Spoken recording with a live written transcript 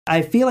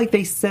I feel like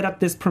they set up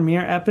this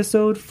premiere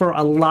episode for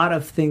a lot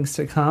of things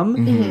to come.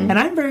 And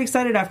I'm very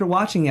excited after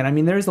watching it. I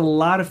mean, there's a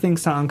lot of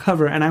things to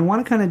uncover, and I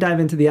want to kind of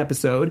dive into the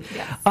episode.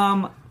 Yes.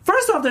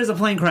 First off, there's a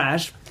plane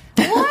crash.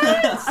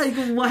 What? Like,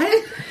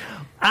 what?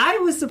 I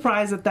was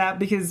surprised at that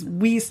because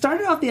we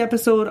started off the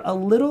episode a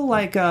little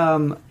like,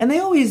 and they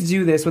always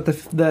do this with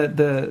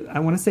the I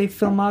want to say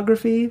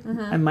filmography.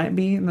 That might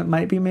be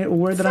a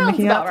word that I'm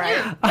making up.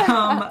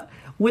 Right.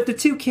 With the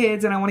two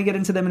kids, and I want to get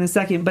into them in a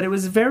second, but it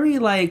was very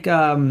like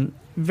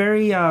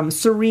very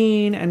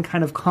serene and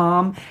kind of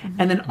calm,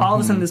 and then all of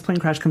a sudden this plane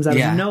crash comes out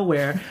of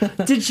nowhere.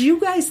 Did you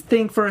guys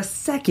think for a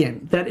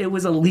second that it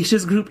was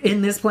Alicia's group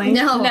in this plane?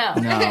 No.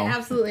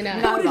 Absolutely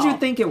not. What did you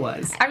think it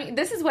was? I mean,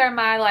 this is where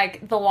my,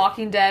 like, The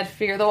Walking Dead,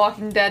 Fear the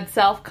Walking Dead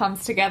self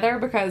comes together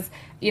because,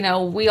 you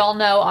know, we all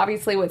know,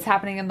 obviously, what's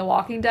happening in The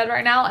Walking Dead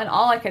right now, and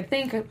all I could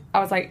think, I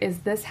was like, is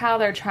this how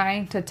they're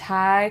trying to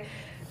tie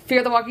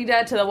Fear the Walking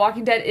Dead to The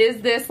Walking Dead?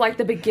 Is this, like,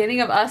 the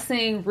beginning of us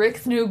seeing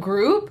Rick's new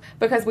group?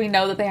 Because we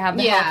know that they have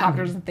the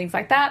helicopters and things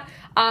like that.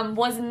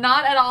 Was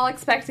not at all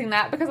expecting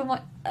that because I'm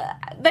like, they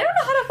don't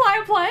know how to fly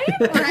a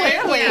plane?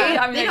 Clearly. Yeah.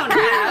 I mean, they don't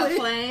have a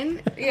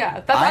plane.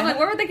 Yeah. I'm like,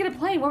 where would they get a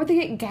plane? Where would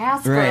they get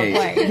gas for a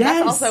plane? Yes.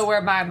 That's also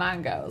where my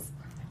mind goes.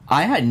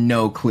 I had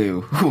no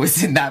clue who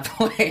was in that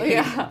plane.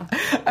 Yeah.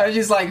 I was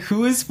just like,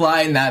 who is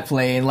flying that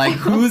plane? Like,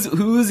 who's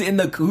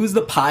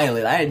the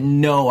pilot? I had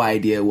no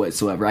idea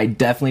whatsoever. I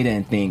definitely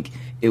didn't think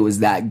it was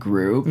that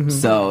group.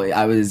 So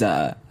I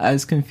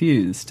was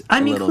confused.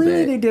 I mean,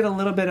 clearly bit. they did a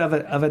little bit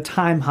of a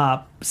time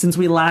hop since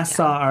we last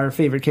saw our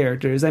favorite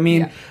characters. I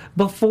mean,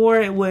 before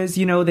it was,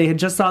 you know, they had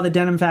just saw the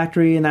denim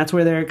factory, and that's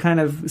where they're kind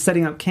of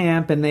setting up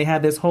camp, and they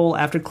had this whole,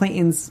 after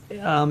Clayton's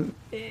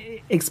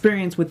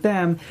experience with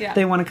them,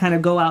 they want to kind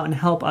of go out and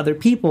help other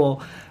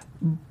people.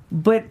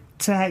 But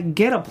to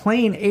get a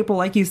plane, April,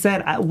 like you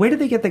said, where did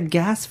they get the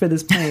gas for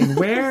this plane?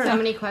 Where? So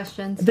many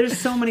questions. There's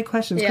so many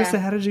questions. Yeah. Krista,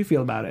 how did you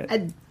feel about it?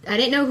 I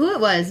didn't know who it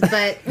was,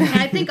 but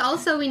I think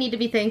also we need to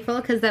be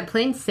thankful because that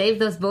plane saved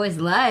those boys'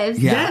 lives.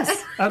 Yeah.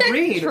 Yes,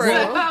 agreed. True.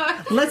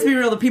 Well, let's be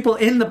real, the people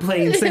in the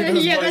plane saved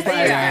those boys'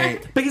 lives.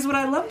 Right. Because what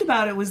I loved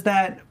about it was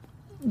that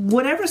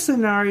whatever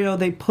scenario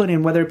they put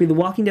in, whether it be The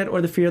Walking Dead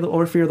or Fear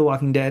the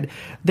Walking Dead,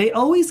 they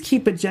always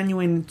keep it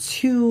genuine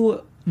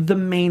to the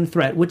main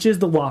threat, which is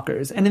the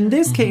walkers. And in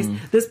this case,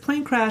 this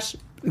plane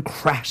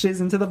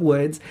crashes into the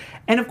woods,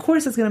 and of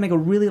course it's going to make a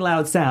really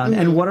loud sound.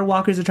 And what are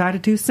walkers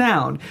attracted to?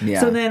 Sound.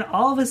 So then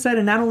all of a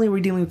sudden, not only are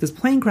we dealing with this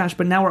plane crash,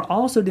 but now we're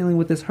also dealing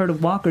with this herd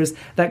of walkers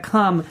that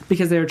come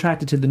because they're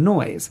attracted to the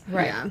noise.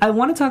 Right. Yeah. I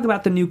want to talk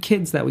about the new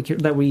kids that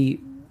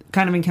we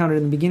kind of encountered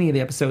in the beginning of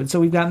the episode. So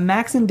we've got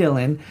Max and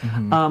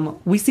Dylan.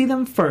 We see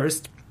them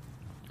first.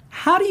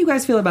 How do you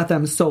guys feel about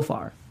them so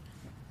far?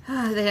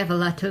 They have a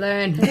lot to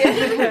learn.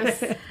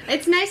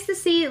 It's nice to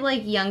see,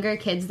 like, younger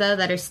kids, though,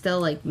 that are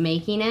still, like,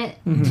 making it,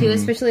 too.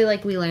 Especially,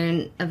 like, we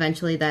learn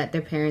eventually that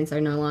their parents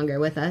are no longer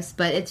with us.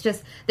 But it's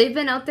just, they've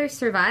been out there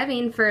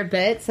surviving for a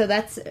bit, so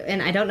that's,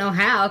 and I don't know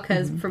how,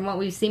 because from what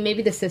we've seen,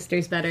 maybe the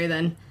sister's better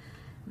than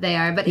they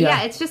are. But,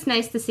 yeah, it's just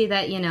nice to see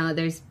that, you know,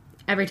 there's,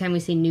 every time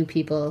we see new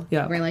people,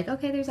 we're like,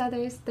 okay, there's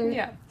others.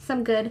 There's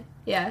some good.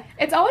 Yeah.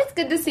 It's always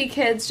good to see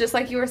kids, just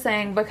like you were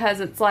saying,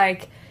 because it's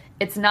like,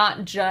 it's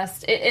not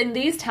just, in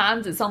these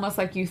times, it's almost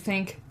like you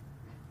think,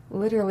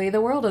 literally, the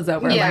world is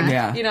over.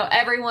 Yeah. Like, you know,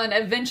 everyone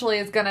eventually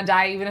is going to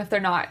die, even if they're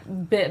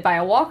not bit by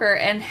a walker.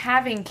 And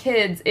having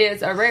kids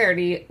is a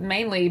rarity,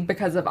 mainly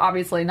because of,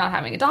 obviously, not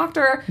having a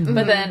doctor,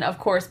 but then, of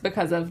course,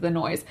 because of the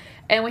noise.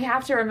 And we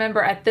have to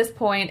remember, at this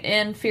point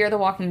in Fear the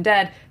Walking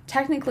Dead,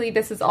 technically,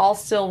 this is all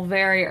still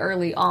very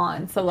early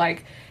on. So,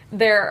 like,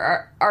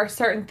 there are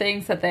certain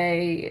things that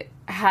they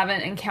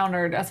haven't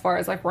encountered as far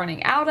as, like,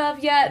 running out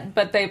of yet,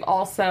 but they've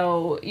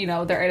also, you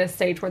know, they're at a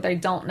stage where they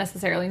don't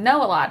necessarily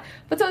know a lot.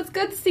 But so it's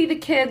good to see the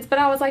kids, but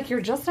I was like, you're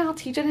just now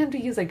teaching him to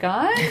use a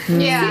gun?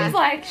 Yeah. Seems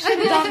like should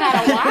have done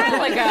that a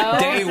while ago.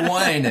 Day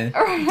one.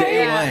 Right?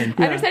 Day one.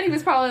 I understand he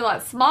was probably a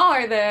lot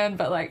smaller then,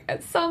 but, like,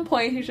 at some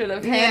point he should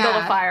have handled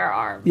a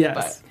firearm.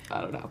 Yes. But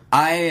I don't know.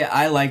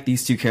 I like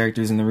these two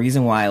characters, and the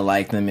reason why I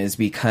like them is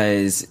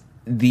because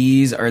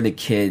these are the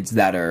kids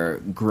that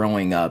are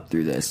growing up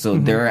through this. So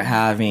they're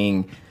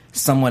having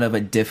somewhat of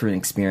a different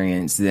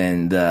experience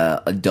than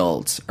the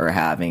adults are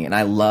having. And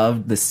I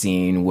loved the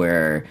scene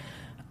where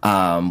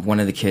one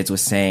of the kids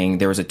was saying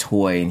there was a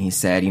toy, and he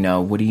said, you know,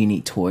 what do you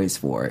need toys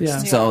for? Yeah.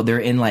 So they're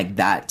in, like,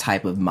 that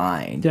type of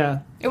mind. Yeah.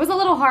 It was a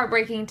little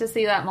heartbreaking to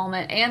see that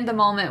moment, and the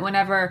moment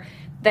whenever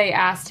they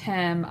asked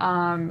him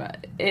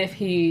if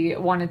he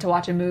wanted to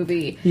watch a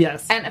movie.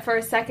 Yes. And for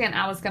a second,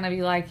 I was going to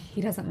be like, he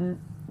doesn't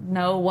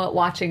know what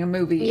watching a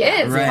movie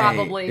is, Right,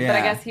 probably. yeah. But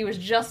I guess he was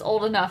just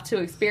old enough to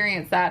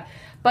experience that.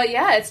 But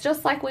yeah, it's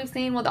just like we've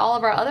seen with all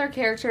of our other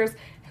characters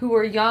who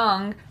are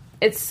young.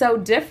 It's so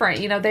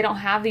different. You know, they don't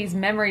have these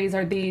memories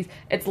or these...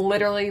 It's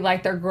literally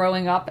like they're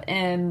growing up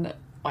in,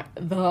 like,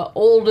 the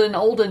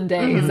olden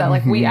days that,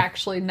 like, we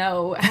actually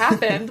know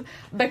happened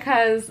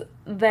because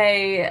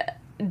they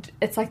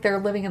it's like they're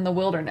living in the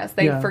wilderness.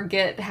 They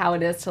forget how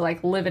it is to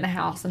like live in a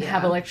house and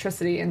have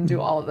electricity and do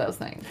all of those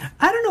things.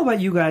 I don't know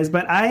about you guys,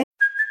 but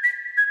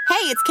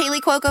Hey, it's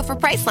Kaylee Cuoco for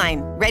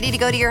Priceline. Ready to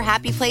go to your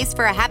happy place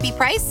for a happy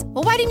price?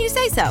 Well, why didn't you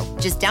say so?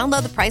 Just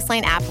download the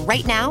Priceline app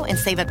right now and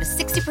save up to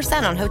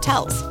 60% on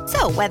hotels.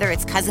 So whether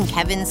it's Cousin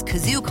Kevin's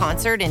Kazoo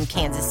Concert in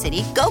Kansas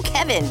City, go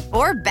Kevin,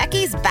 or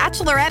Becky's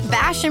Bachelorette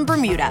Bash in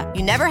Bermuda,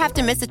 you never have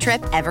to miss a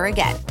trip ever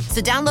again.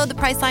 So download the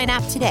Priceline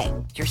app today.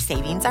 Your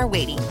savings are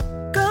waiting.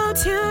 Go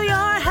to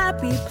your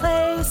happy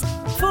place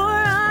for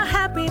a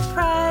happy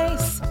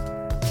price.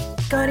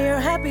 Go to your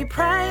happy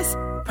price,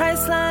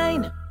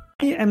 Priceline.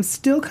 I am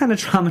still kind of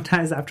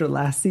traumatized after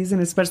last season,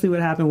 especially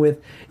what happened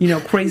with,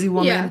 Crazy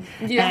Woman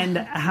and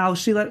how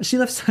she left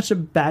such a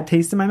bad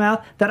taste in my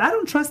mouth that I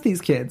don't trust these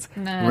kids.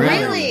 No.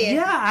 Really?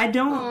 Yeah, I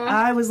don't.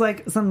 I was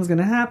like, something's going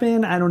to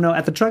happen. I don't know.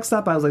 At the truck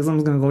stop, I was like,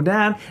 something's going to go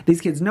down.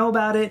 These kids know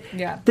about it.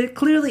 Yeah.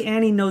 Clearly,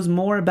 Annie knows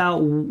more about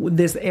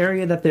this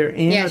area that they're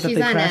in. Yeah, or that she's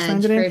they on crash edge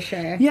landed in. for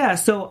sure. Yeah,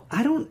 so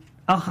I don't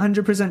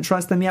 100%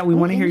 trust them yet. We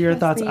want to hear your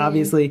thoughts,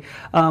 obviously.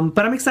 But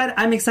I'm excited.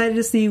 I'm excited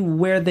to see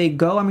where they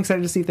go. I'm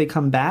excited to see if they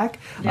come back.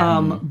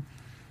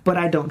 But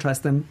I don't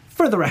trust them,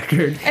 for the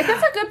record. And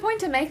that's a good point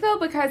to make, though,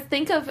 because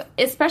think of,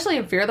 especially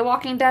in Fear the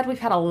Walking Dead, we've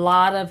had a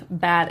lot of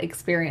bad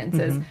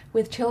experiences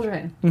with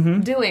children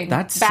doing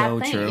That's bad so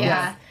things. true.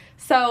 Yeah.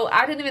 So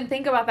I didn't even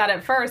think about that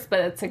at first,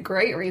 but it's a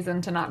great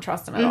reason to not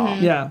trust them at all.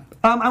 Yeah.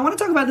 I want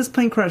to talk about this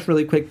plane crash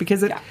really quick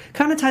because it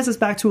kind of ties us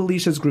back to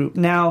Alicia's group.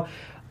 Now,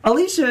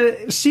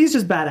 Alicia, she's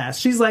just badass.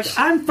 She's like,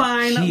 I'm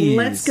fine,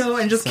 let's go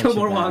and just kill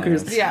more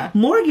walkers. Yeah.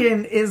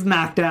 Morgan is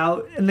knocked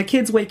out, and the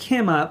kids wake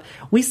him up.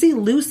 We see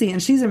Lucy,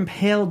 and she's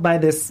impaled by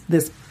this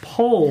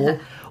pole,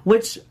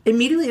 which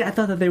immediately I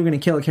thought that they were going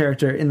to kill a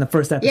character in the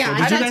first episode. Yeah, I Did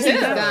you thought guys she think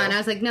was that? gone. I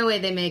was like, no way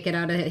they make it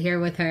out of here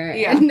with her.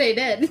 Yeah. And they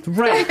did.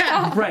 Right,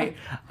 right.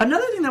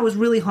 Another thing that was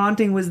really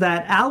haunting was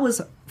that Al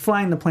was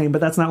flying the plane,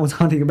 but that's not what's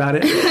haunting about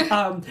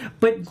it.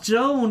 But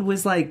Joan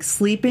was like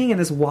sleeping, and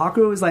this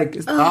walker was like,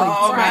 scratching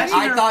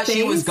I her thought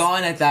she face. was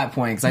gone at that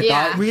point because I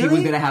thought she was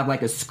Really? gonna have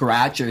like a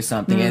scratch or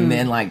something and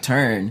then like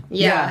turn.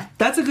 Yeah.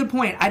 That's a good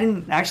point. I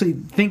didn't actually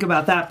think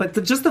about that,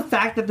 but just the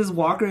fact that this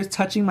walker is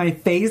touching my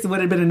face would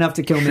have been enough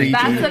to kill me. Creepy.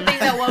 That's the thing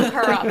that woke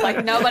her up.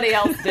 Like, nobody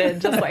else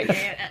did. Just like...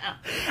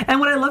 And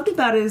what I loved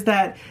about it is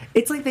that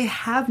it's like they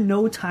have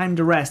no time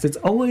to rest. It's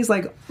always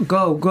like,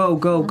 go, go,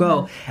 go,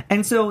 go.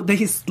 And so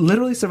they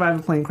literally survive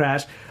a plane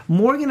crash.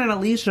 Morgan and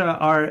Alicia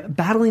are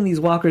battling these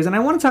walkers. And I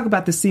want to talk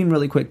about this scene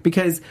really quick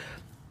because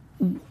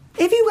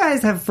if you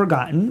guys have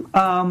forgotten,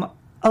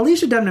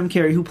 Alicia Debnam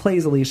Carey, who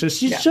plays Alicia,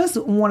 she's just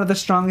one of the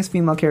strongest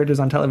female characters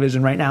on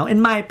television right now,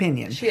 in my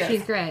opinion.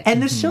 She's great.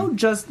 And the show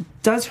just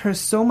does her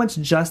so much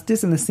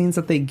justice in the scenes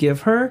that they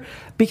give her,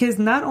 because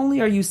not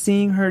only are you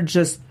seeing her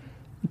just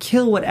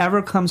kill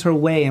whatever comes her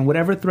way and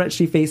whatever threat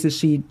she faces,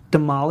 she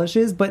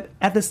demolishes, but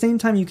at the same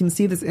time you can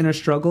see this inner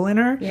struggle in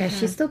her. Yeah,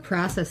 she's still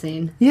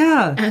processing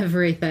I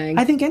everything.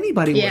 think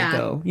anybody would,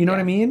 though. You know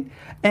what I mean?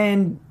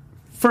 And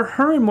for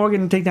her and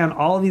Morgan to take down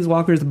all of these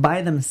walkers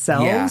by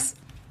themselves...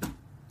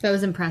 That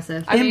was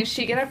impressive. I mean,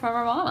 she get it from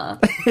her mama.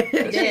 She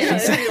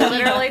did. She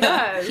literally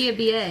does. She a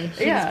BA.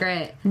 She was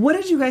great. What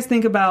did you guys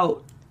think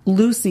about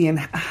Lucy and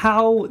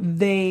how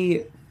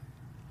they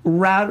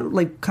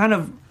kind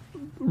of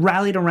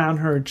rallied around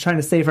her, trying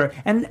to save her?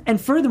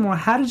 And furthermore,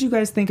 how did you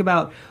guys think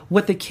about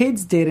what the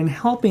kids did in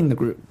helping the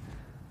group?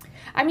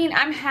 I mean,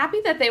 I'm happy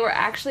that they were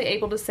actually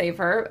able to save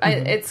her.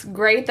 It's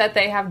great that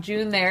they have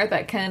June there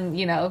that can,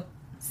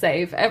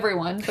 save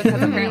everyone,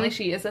 because apparently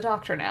she is a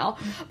doctor now.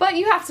 But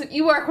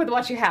you work with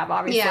what you have,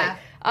 obviously. Yeah.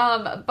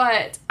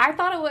 But I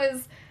thought it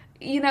was,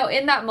 in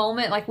that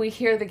moment, like we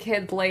hear the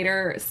kids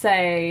later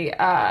say,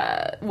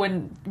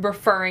 when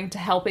referring to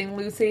helping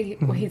Lucy,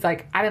 he's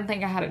like, I didn't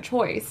think I had a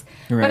choice.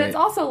 Right. But it's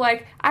also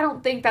like, I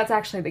don't think that's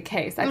actually the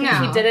case. I think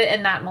No. he did it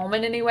in that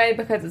moment anyway,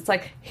 because it's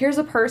like, here's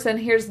a person,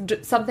 here's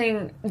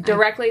something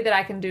directly that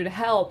I can do to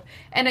help.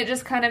 And it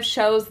just kind of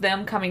shows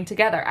them coming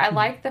together. I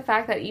like the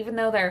fact that even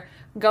though they're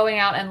going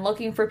out and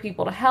looking for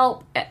people to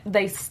help,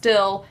 they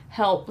still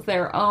help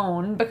their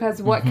own,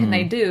 because what can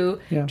they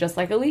do? Yeah. Just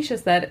like Alicia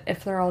said,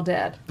 if they're all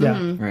dead.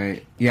 Yeah.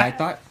 Right. Yeah,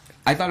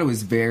 I thought it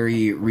was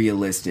very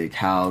realistic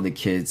how the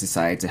kids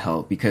decided to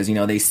help, because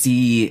they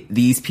see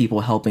these people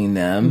helping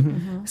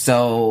them,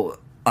 so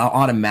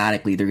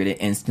automatically they're going to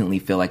instantly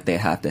feel like they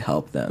have to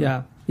help them.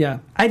 Yeah. Yeah.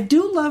 I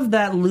do love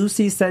that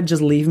Lucy said,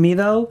 just leave me,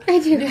 though. I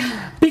do.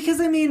 Because,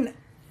 I mean,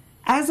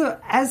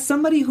 as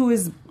somebody who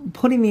is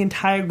putting the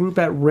entire group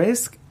at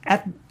risk,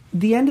 at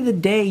the end of the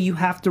day, you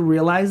have to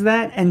realize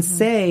that and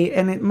say,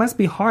 and it must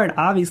be hard,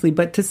 obviously,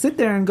 but to sit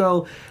there and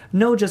go,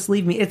 no, just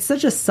leave me. It's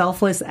such a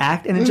selfless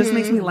act, and it just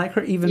makes me like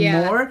her even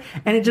more.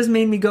 And it just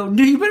made me go,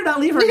 no, you better not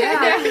leave her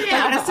now.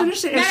 Like, as soon as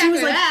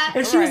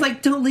she was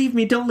like, don't leave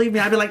me,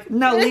 I'd be like,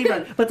 no, leave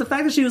her. But the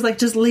fact that she was like,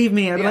 just leave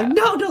me, I'd be like,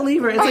 no, don't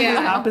leave her. It's like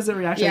the opposite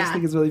reaction. I just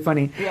think it's really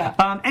funny.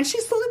 Yeah. And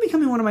she's slowly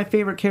becoming one of my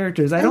favorite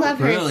characters. I love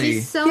her. Really?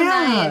 She's so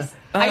nice.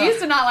 I used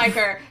to not like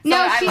her. So No,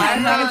 I she's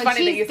think it's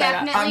funny that you she's say that.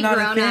 definitely I'm not a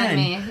grown fan. on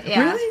me.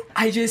 Yeah. Really?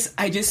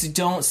 I just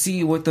don't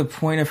see what the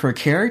point of her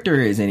character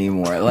is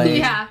anymore. Like,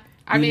 Yeah.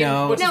 I you mean,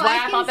 know- which is No, why I I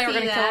can thought they were see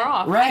going to kill that. her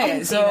off. Right,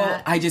 see so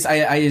that. I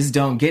just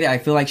don't get it. I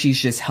feel like she's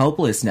just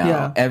helpless now.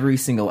 Yeah. Every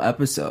single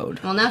episode.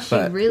 Well, now she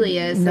But- really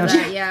is. So No, she-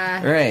 that,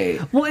 yeah.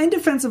 Right. Well, in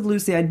defense of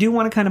Lucy, I do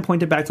want to kind of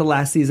point it back to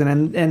last season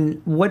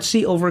and what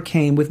she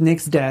overcame with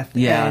Nick's death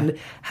Yeah. and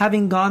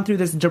having gone through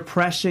this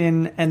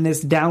depression and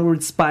this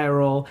downward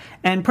spiral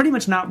and pretty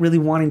much not really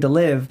wanting to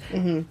live.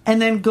 And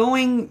then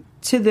going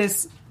to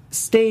this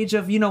stage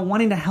of,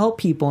 wanting to help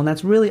people, and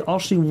that's really all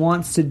she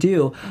wants to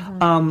do.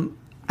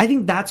 I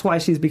think that's why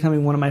she's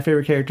becoming one of my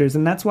favorite characters,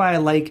 and that's why I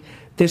like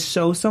this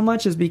show so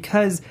much, is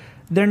because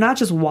they're not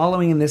just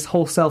wallowing in this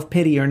whole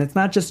self-pity, and it's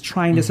not just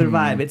trying to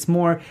survive. It's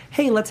more,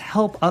 hey, let's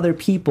help other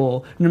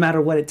people no matter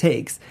what it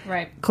takes.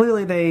 Right.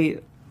 Clearly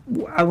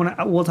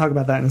we'll talk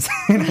about that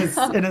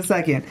in a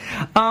second.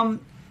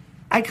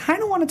 I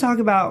kind of want to talk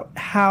about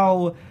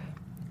how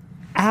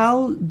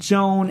Al,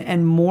 Joan,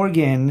 and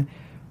Morgan,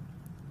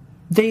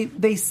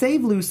 they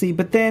save Lucy,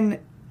 but then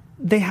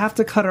they have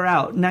to cut her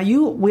out. Now,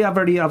 we have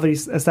already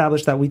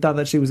established that we thought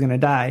that she was going to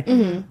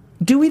die.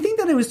 Do we think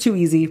that it was too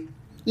easy?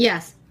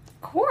 Yes.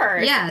 Of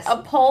course. Yes. A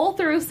pole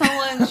through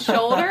someone's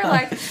shoulder?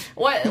 Like,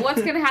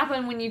 what's going to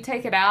happen when you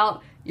take it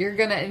out? You're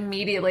going to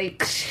immediately...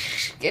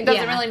 It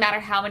doesn't Yeah. really matter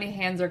how many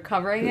hands are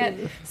covering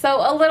it. So,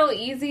 a little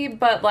easy,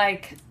 but,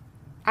 like...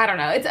 I don't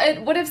know.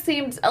 It would have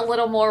seemed a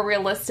little more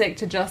realistic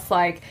to just,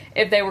 like,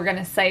 if they were going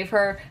to save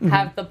her,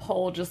 have the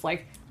pole just,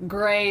 like,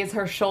 graze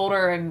her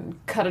shoulder and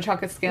cut a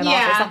chunk of skin off or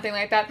Yeah. something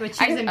like that. But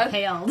she's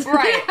impaled.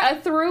 Right. A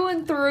through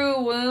and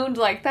through wound,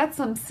 like, that's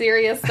some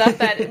serious stuff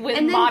that with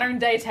And then- modern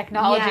day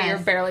technology, Yes. you're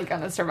barely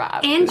going to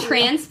survive. And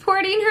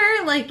transporting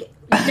her, like,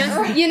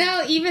 just,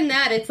 even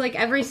that, it's like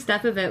every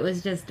step of it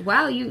was just,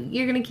 wow,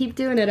 you're going to keep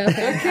doing it.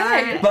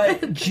 Okay.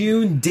 But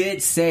June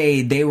did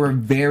say they were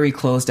very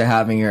close to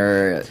having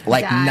her,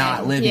 like, Die.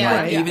 not living.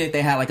 Yeah. Like, even if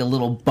they had, like, a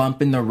little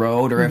bump in the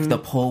road or if the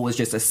pole was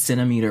just a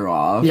centimeter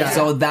off. Yeah.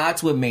 So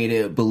that's what made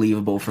it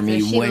believable for me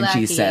she when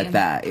lucky. she said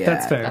that. Yeah.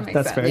 That's fair. That makes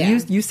That's sense. fair. Yeah.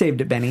 You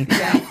saved it, Benny.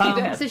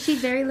 So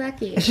she's very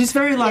lucky. She's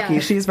very lucky. Yeah.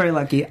 She's very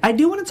lucky. I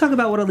do want to talk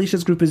about what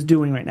Alicia's group is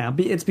doing right now.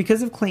 It's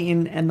because of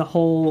Clayton and the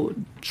whole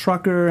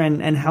trucker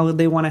and how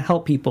they want to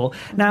help people.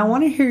 Now, I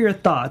want to hear your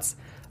thoughts.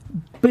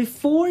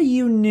 Before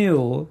you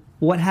knew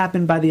what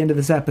happened by the end of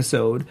this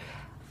episode,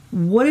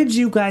 what did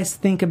you guys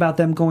think about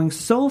them going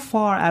so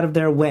far out of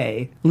their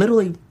way,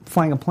 literally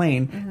flying a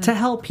plane, to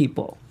help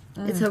people?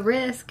 It's a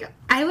risk.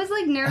 I was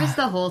like nervous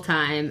the whole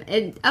time.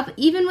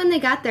 Even when they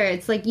got there,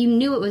 it's like you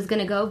knew it was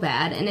going to go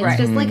bad, and it's Right.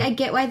 just like I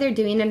get why they're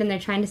doing it and they're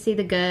trying to see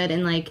the good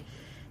and like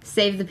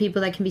save the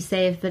people that can be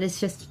saved. But it's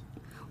just,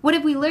 what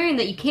have we learned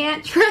that you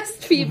can't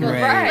trust people?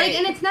 Right. Like,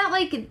 and it's not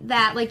like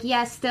that. Like,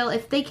 yes, still,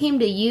 if they came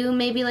to you,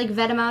 maybe like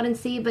vet them out and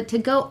see. But to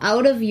go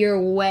out of your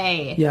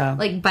way, Yeah.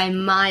 like by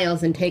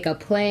miles and take a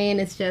plane,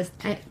 it's just.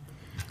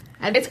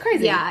 It's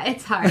crazy. Yeah,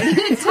 it's hard.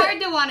 It's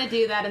hard to want to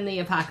do that in the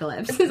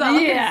apocalypse. Is all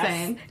I'm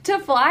saying. To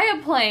fly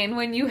a plane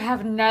when you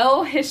have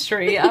no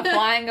history of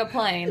flying a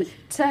plane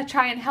to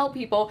try and help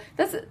people.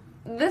 This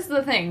is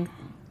the thing.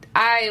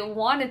 I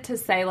wanted to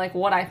say like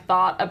what I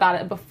thought about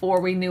it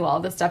before we knew all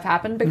this stuff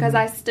happened because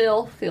I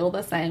still feel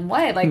the same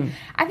way. Like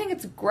I think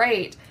it's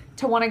great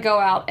to want to go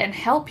out and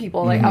help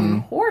people. Like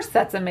of course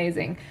that's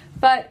amazing.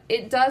 But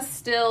it does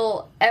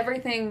still,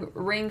 everything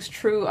rings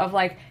true of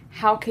like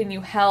how can you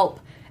help?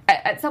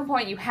 At some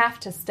point you have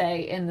to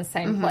stay in the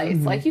same place.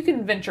 Like you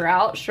can venture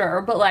out,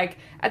 sure, but like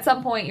at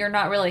some point you're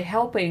not really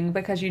helping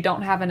because you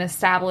don't have an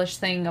established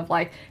thing of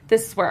like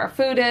this is where our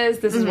food is,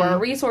 this is where our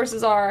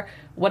resources are,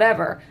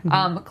 whatever.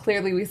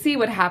 Clearly we see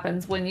what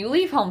happens when you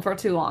leave home for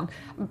too long.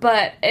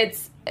 But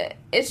it's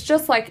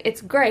just like it's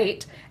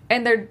great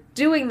and they're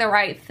doing the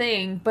right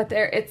thing, but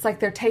it's like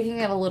they're taking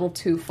it a little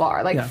too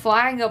far. Like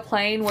flying a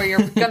plane where you're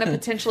going to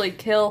potentially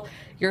kill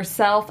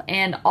yourself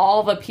and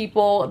all the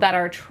people that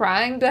are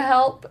trying to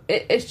help,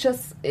 it's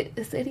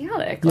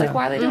idiotic. Like,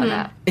 why are they doing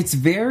that? It's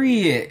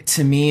very,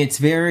 to me, it's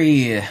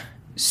very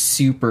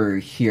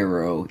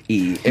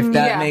superhero-y, if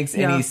that makes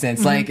any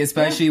sense. Like,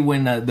 especially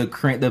when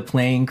the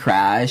plane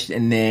crashed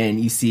and then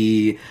you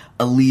see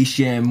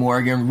Alicia and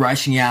Morgan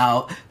rushing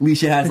out.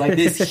 Alicia has like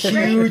this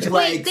huge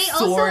like they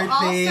sword also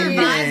all thing. survived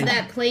and-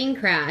 that plane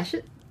crash.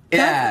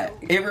 Yeah,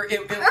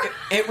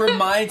 it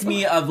reminds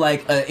me of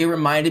like it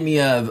reminded me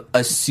of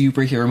a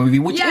superhero movie,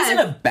 which Yes.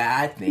 isn't a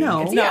bad thing.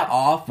 No. It's not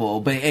awful,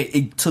 but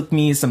it took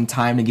me some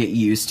time to get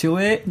used to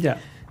it. Yeah.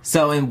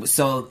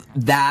 So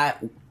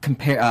that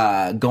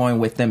going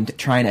with them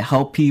trying to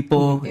help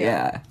people.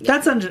 Yeah.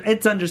 That's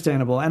it's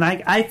understandable, and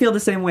I feel the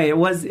same way. It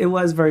was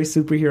very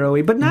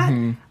superhero-y, but not.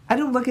 I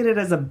don't look at it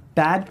as a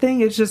bad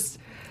thing. It's just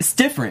It's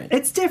different.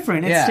 It's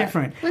different. It's Yeah.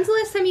 different. When's the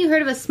last time you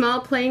heard of a small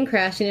plane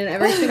crashing and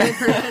every single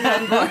person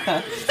on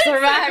board?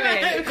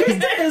 Surviving.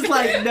 Kristen is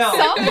like, no.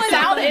 Some without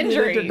Somebody needed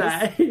to injuries.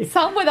 die.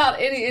 Some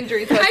without any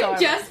injuries whatsoever. I'm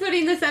just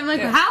putting this. I'm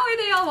like, how are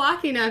they all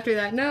walking after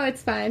that? No,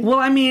 it's fine. Well,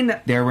 I mean,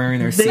 They're wearing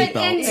their They-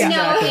 And seatbelts.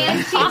 no,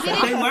 and she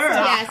didn't. They were.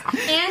 Yes,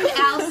 and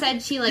Al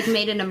said she like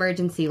made an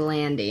emergency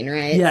landing,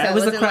 right? Yeah, so it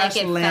was a wasn't crash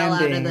like it landing. fell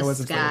out of It the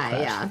wasn't a sky.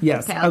 crash. Yeah.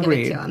 Yes, okay, I'll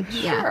agreed. give it to him.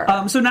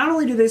 Yeah. So not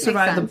only do they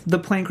survive sense. the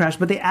plane crash,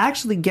 but they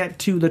actually get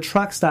to the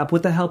truck stop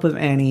with the help of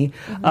Annie,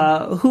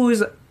 who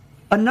is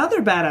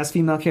another badass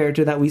female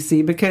character that we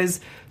see because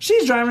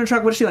she's driving a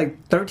truck. What is she,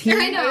 like 13?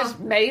 I know.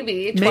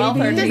 Maybe 12,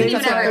 Maybe. 13. Doesn't even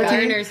something have like a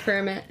that. learner's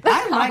permit.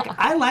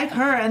 I like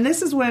her, and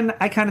this is when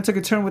I kind of took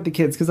a turn with the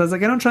kids because I was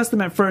like, I don't trust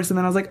them at first, and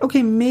then I was like,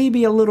 okay,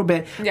 maybe a little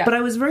bit, Yeah. but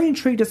I was very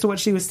intrigued as to what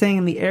she was saying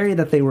in the area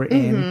that they were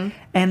in,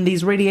 and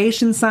these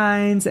radiation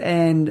signs,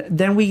 and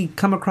then we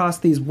come across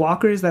these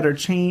walkers that are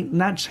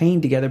not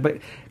chained together, but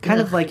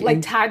kind of like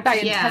Tied by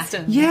Yeah.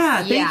 intestines.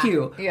 yeah, thank Yeah.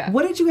 you. Yeah.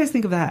 What did you guys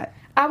think of that?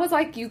 I was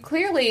like, you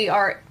clearly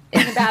are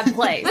in a bad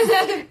place.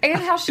 And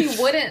how she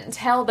wouldn't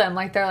tell them.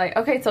 Like, they're like,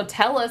 okay, so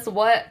tell us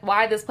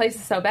why this place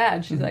is so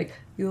bad. She's like,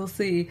 you'll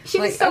see. She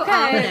was like, so okay,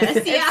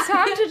 ominous, yeah. it's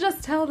time to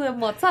just tell them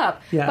what's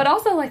up. Yeah. But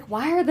also, like,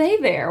 why are they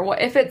there?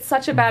 If it's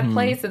such a bad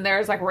place and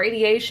there's, like,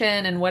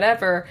 radiation and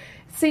whatever,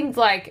 it seems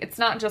like it's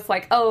not just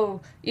like, oh,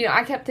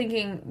 I kept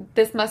thinking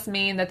this must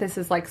mean that this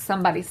is, like,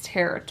 somebody's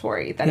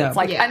territory. That Yeah. it's,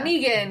 like, Yeah. a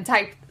Negan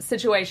type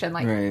situation.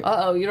 Like, Right.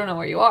 uh-oh, you don't know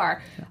where you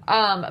are.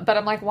 But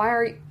I'm like, why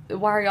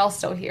are y'all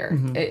still here?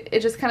 It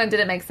just kind of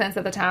didn't make sense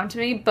at the time to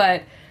me,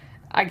 but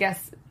I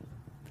guess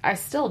I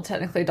still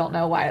technically don't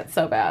know why it's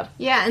so bad.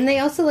 Yeah, and they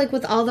also like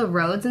with all the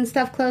roads and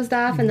stuff closed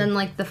off, and then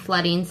like the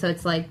flooding, so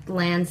it's like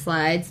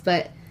landslides.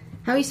 But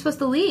how are you supposed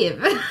to leave?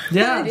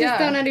 Yeah. I just Yeah.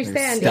 don't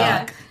understand. They're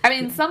Yeah, stuck. I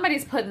mean,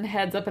 somebody's putting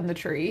heads up in the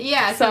tree.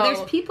 yeah. So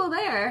there's people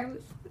there.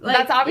 Like,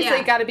 that's obviously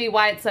yeah. got to be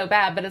why it's so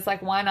bad, but it's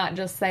like, why not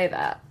just say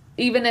that?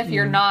 Even if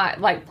you're not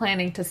like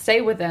planning to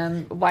stay with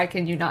them, why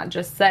can you not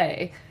just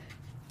say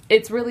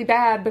it's really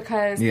bad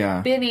because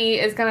Yeah. Benny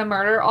is going to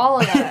murder all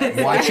of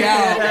us? Watch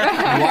out.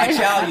 Watch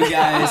out, you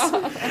guys.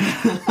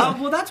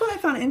 Well, that's what I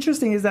found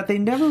interesting is that they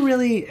never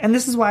really, and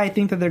this is why I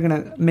think that they're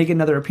going to make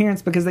another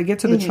appearance because they get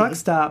to the truck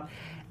stop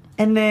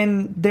and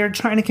then they're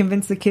trying to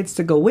convince the kids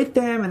to go with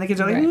them and the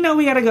kids are like, Right. no,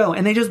 we got to go.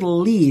 And they just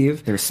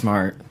leave. They're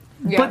smart.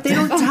 Yeah. But they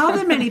don't tell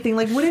them anything.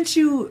 Like, wouldn't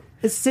you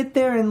sit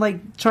there and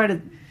like try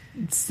to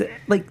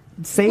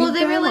save Well, they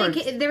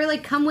them? were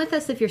like, come with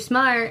us if you're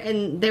smart,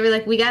 and they were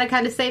like, we gotta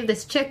kind of save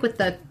this chick with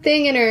the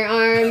thing in her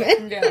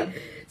arm. Yeah.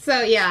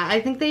 So yeah,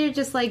 I think they're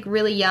just like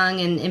really young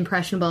and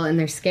impressionable, and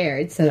they're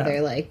scared. So Yeah.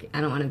 they're like,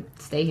 I don't want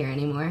to stay here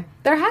anymore.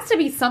 There has to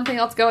be something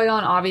else going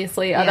on,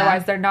 obviously.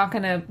 Otherwise, they're not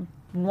going to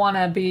want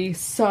to be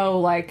so,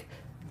 like,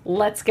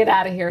 let's get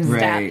out of here stat.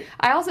 Right.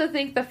 I also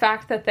think the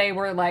fact that they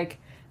were, like,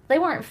 they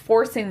weren't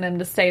forcing them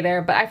to stay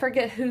there, but I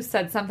forget who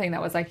said something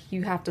that was like,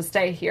 you have to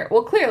stay here.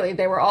 Well, clearly,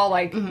 they were all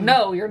like,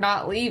 no, you're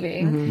not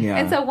leaving. Yeah.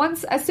 And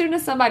so as soon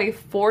as somebody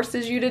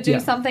forces you to do Yeah.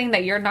 something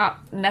that you're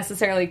not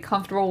necessarily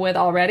comfortable with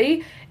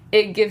already,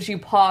 it gives you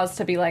pause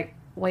to be like,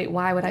 wait,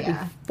 why would I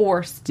Yeah. be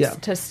forced Yeah.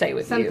 to stay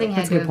with Something you?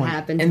 had a to good have point.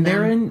 happened. To And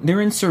them.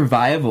 they're in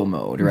survival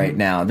mode right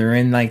now. They're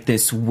in like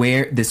this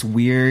weird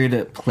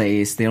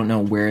place. They don't know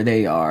where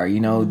they are.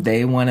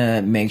 They want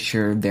to make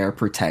sure they're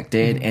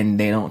protected and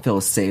they don't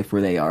feel safe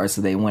where they are,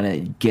 so they want to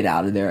get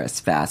out of there as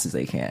fast as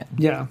they can.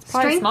 Yeah.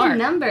 Probably Strength smart. in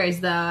numbers,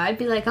 though. I'd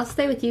be like, I'll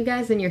stay with you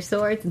guys and your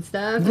swords and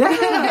stuff. Yeah.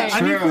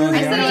 I mean, True,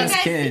 they So are you just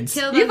guys kids.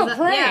 kill You those- have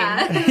a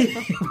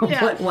plan.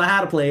 Yeah. Well, I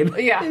had a plane.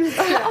 Yeah,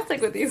 I'll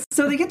stick with you.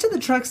 So they get to the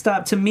truck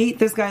stop to meet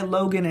this guy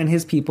Logan and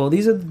his people.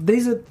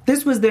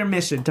 This was their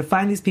mission, to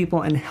find these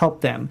people and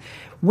help them.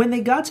 When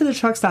they got to the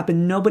truck stop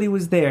and nobody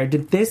was there,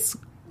 did this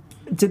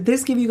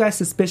give you guys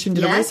suspicion?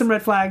 Did it Yes. raise some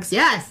red flags?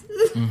 Yes.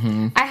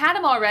 I had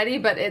them already,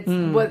 but it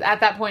was at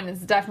that point.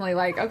 It's definitely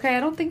like, okay, I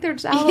don't think they're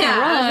just out on the Yeah. I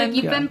was run. like,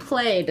 you've been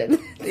played.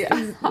 Yeah.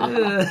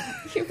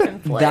 You've been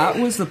played. That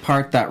was the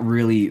part that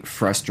really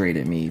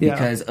frustrated me Yeah.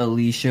 because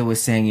Alicia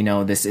was saying,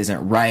 this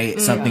isn't right,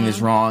 something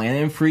is wrong. And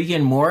then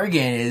freaking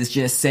Morgan is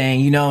just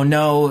saying,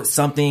 no,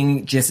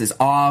 something just is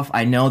off.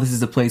 I know this is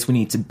the place we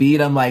need to be.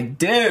 And I'm like,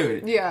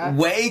 dude, Yeah.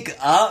 wake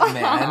up,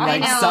 man.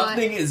 Like, know.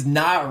 something is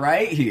not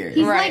right here.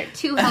 He's Right. like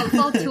too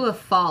helpful to a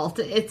fault.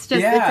 It's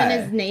just Yeah. it's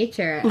in his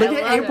nature. Look I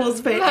at love April's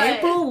it. face. But-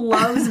 April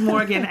loves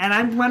Morgan, and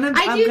I'm gonna.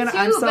 I do too,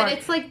 I'm sorry. but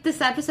it's like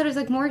this episode is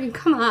like, Morgan,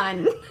 come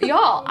on.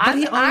 Y'all,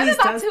 he I'm always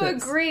about does to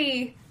this.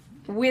 agree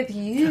with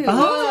you.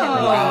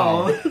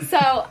 Oh.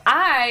 So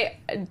I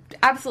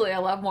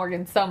love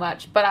Morgan so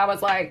much, but I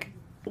was like,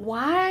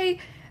 why?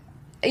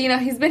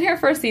 He's been here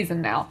for a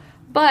season now,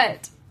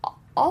 but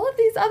all of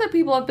these other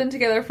people have been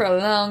together for a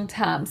long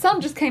time.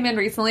 Some just came in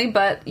recently,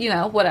 but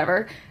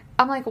whatever.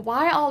 I'm like,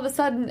 why all of a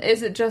sudden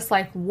is it just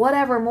like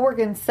whatever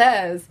Morgan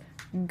says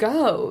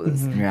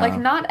goes? Yeah. Like,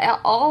 not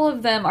all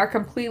of them are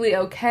completely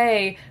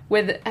okay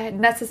with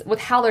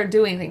how they're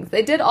doing things.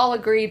 They did all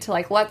agree to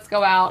like, let's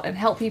go out and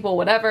help people,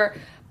 whatever.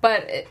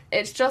 But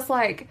it's just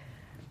like,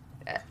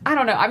 I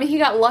don't know. I mean, he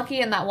got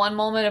lucky in that one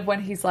moment of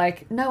when he's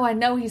like, no, I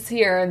know he's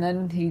here. And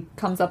then he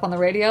comes up on the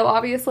radio,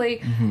 obviously.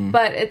 Mm-hmm.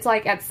 But it's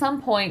like at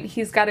some point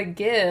he's got to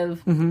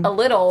give a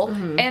little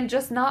and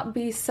just not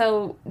be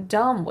so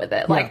dumb with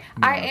it. Like,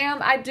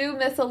 I do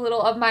miss a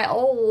little of my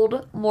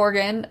old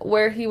Morgan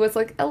where he was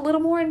like a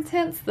little more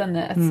intense than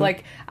this.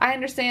 Like, I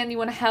understand you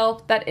want to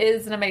help. That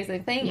is an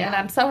amazing thing. And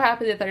I'm so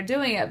happy that they're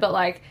doing it. But,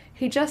 like,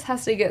 he just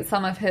has to get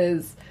some of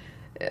his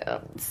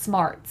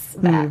smarts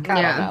back.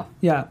 I don't know.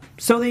 Yeah.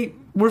 So they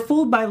were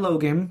fooled by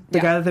Logan, the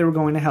guy that they were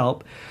going to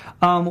help.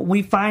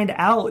 We find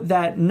out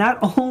that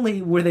not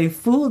only were they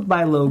fooled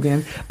by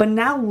Logan, but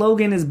now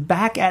Logan is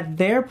back at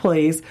their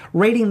place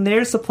raiding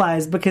their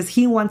supplies because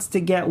he wants to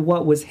get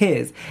what was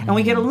his. And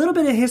we get a little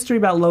bit of history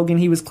about Logan.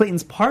 He was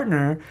Clayton's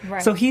partner.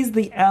 Right. So he's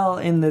the L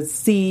in the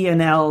C and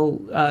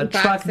L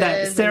truck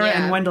that Sarah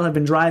and Wendell have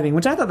been driving,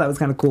 which I thought that was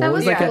kind of cool. That It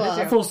was was like cool.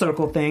 a full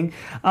circle thing.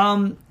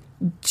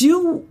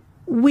 Do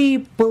we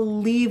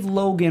believe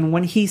Logan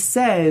when he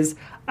says,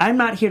 I'm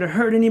not here to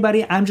hurt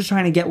anybody, I'm just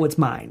trying to get what's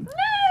mine?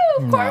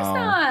 No, of course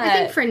not. I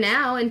think for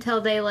now,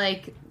 until they,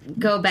 like,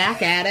 go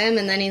back at him,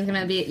 and then he's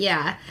gonna be,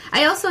 I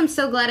also am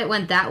so glad it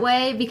went that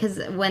way, because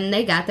when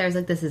they got there, I was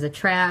like, this is a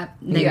trap,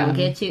 they gonna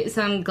get you.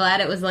 So I'm glad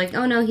it was like,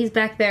 oh no, he's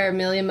back there a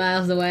million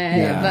miles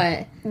away.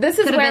 But this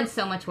is could have where been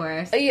so much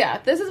worse. Yeah,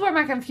 this is where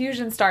my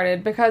confusion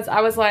started because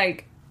I was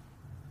like,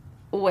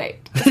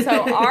 wait,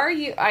 so are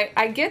you,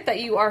 I get that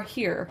you are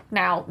here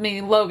now,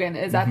 meaning Logan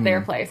is at their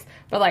place,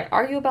 but like,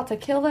 are you about to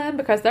kill them?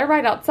 Because they're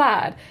right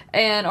outside,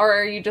 or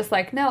are you just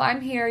like, no,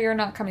 I'm here, you're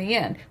not coming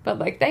in, but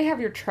like, they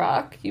have your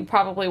truck, you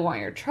probably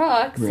want your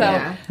truck,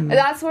 so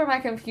that's where my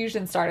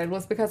confusion started,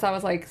 was because I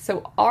was like,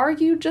 so are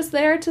you just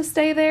there to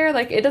stay there?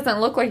 Like, it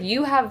doesn't look like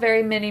you have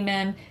very many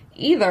men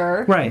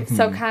either, right?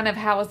 So kind of,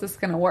 how is this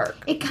going to work?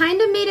 It kind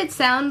of made it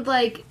sound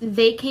like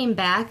they came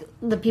back,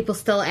 the people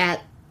still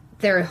at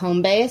their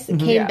home base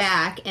came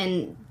back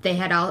and they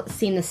had all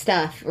seen the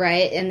stuff,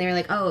 right? And they're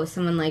like, oh,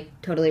 someone like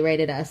totally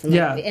raided us, and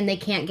like, and they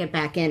can't get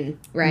back in,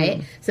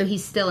 right? So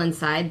he's still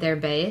inside their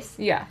base.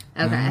 Yeah.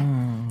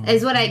 Okay.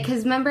 Is what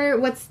because remember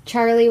what's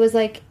Charlie was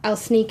like, I'll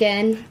sneak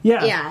in.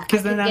 Yeah.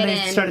 Because then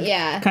they started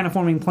kind of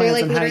forming plans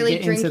they're like on how to literally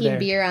get into drinking there.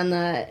 beer on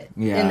the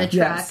in the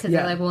truck because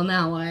they're like, well,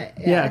 now what?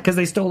 Yeah, because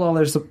they stole all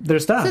their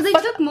stuff. So they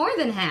took more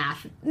than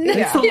half.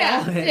 They stole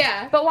all of it.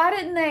 Yeah. But why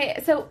didn't they?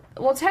 So,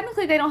 well,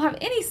 technically they don't have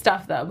any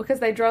stuff though, because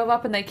they drove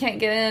up and they can't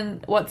get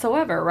in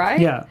whatsoever, right?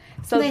 Yeah.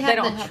 So they have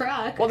don't the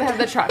truck. Well, they have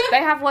the truck. They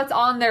have what's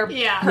on their person,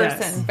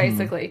 Yes.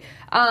 basically.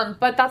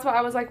 But that's why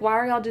I was like, why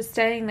are y'all just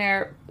staying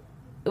there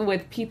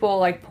with people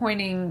like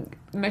pointing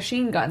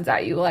machine guns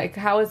at you? Like,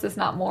 how is this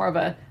not more of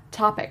a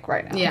topic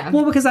right now? Yeah.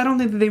 Well, because I don't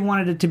think that they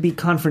wanted it to be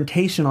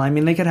confrontational. I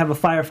mean, they could have a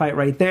firefight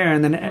right there,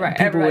 and then people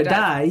everybody would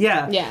die.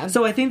 Yeah.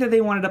 So I think that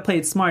they wanted to play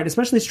it smart,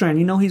 especially Strand.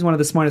 You know, he's one of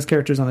the smartest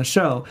characters on the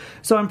show.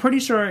 So I'm pretty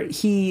sure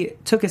he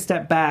took a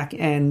step back,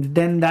 and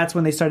then that's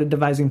when they started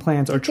devising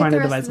plans or trying to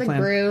devise a plan.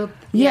 Group.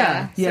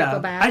 Yeah.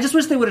 Back. I just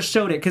wish they would have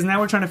showed it, because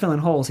now we're trying to fill in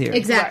holes here.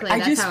 Exactly. I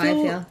That's just how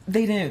feel I feel.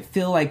 they didn't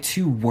feel like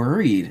too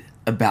worried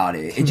about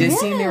it. It just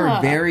seemed they were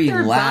very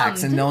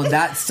lax, bummed. and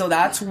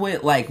that's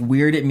what like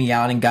weirded me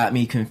out and got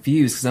me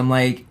confused, because I'm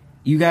like,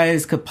 you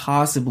guys could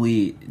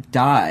possibly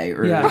die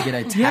or get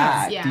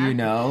attacked. Yeah. You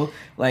know,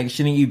 like,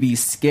 shouldn't you be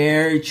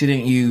scared?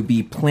 Shouldn't you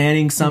be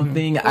planning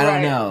something? I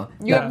don't know.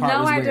 You That have part no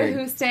was idea weird.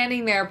 who's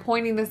standing there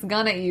pointing this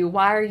gun at you.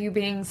 Why are you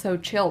being so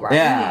chill right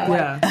Yeah. now?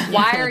 Yeah.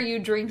 Why are you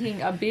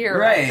drinking a beer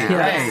Right, right now?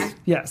 right.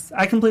 Yes,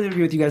 I completely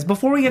agree with you guys.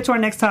 Before we get to our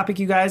next topic,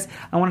 you guys,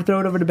 I want to throw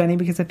it over to Benny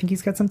because I think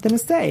he's got something to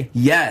say.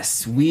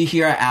 Yes, we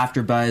here at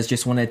AfterBuzz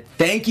just want to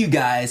thank you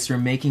guys for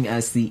making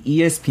us the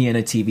ESPN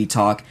of TV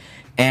talk.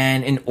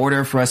 And in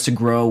order for us to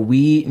grow,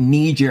 we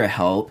need your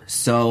help.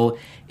 So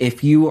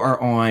if you are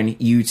on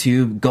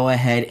YouTube, go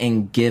ahead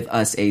and give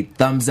us a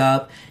thumbs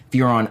up. If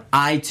you're on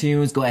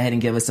iTunes, go ahead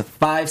and give us a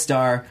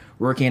 5-star.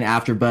 Working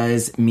at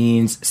AfterBuzz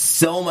means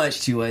so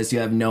much to us. You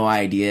have no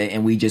idea.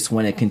 And we just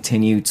want to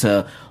continue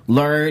to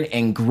learn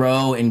and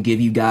grow and give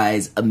you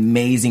guys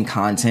amazing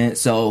content.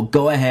 So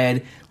go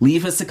ahead,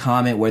 leave us a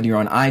comment, whether you're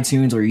on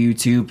iTunes or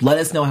YouTube. Let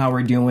us know how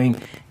we're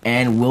doing,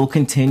 and we'll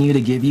continue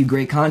to give you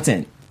great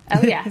content. Oh,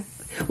 yes.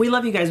 We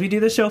love you guys. We do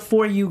this show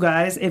for you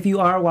guys. If you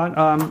are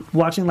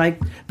watching, like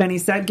Benny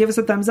said, give us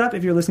a thumbs up.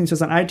 If you're listening to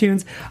us on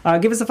iTunes,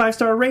 give us a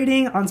 5-star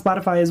rating on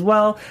Spotify as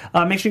well.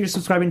 Make sure you're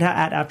subscribing to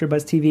at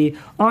AfterBuzz TV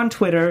on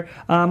Twitter,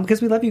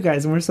 because we love you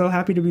guys and we're so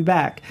happy to be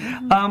back.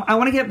 I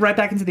want to get right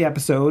back into the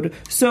episode.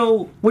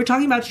 So we're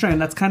talking about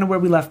Strand. That's kind of where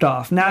we left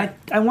off. Now,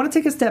 I want to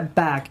take a step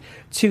back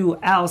to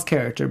Al's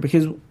character,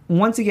 because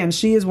once again,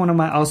 she is one of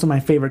my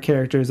favorite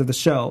characters of the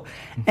show.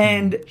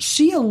 And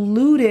she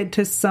alluded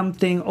to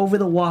something over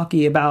the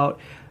walkie about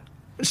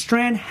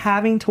Strand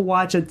having to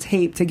watch a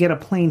tape to get a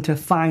plane to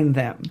find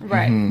them.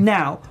 Right.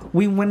 Now,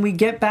 when we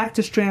get back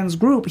to Strand's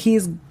group,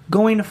 he's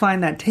going to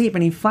find that tape,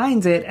 and he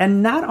finds it.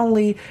 And not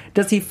only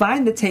does he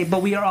find the tape,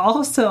 but we are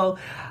also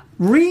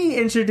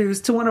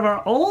reintroduced to one of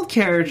our old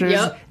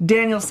characters,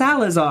 Daniel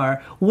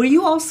Salazar. Were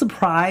you all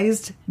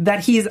surprised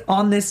that he's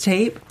on this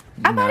tape?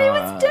 I thought he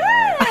was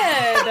dead.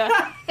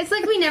 It's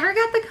like we never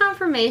got the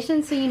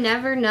confirmation, so you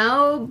never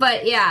know.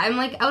 But yeah, I'm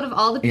like, out of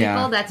all the people,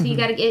 Yeah. that's who you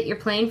got to get your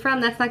plane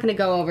from. That's not going to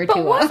go over But too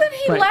well. wasn't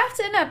he Right. left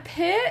in a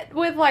pit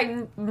with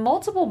like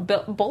multiple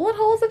bullet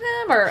holes in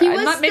him, or He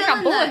was maybe still not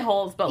in bullet the-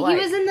 holes, but he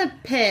like was in the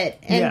pit,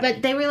 and Yeah.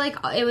 but they were like,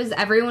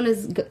 everyone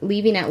was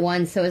leaving at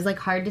once, so it was like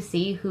hard to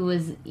see who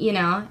was,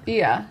 yeah.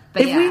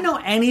 But If yeah. we know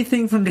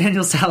anything from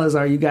Daniel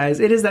Salazar, you guys,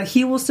 it is that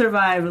he will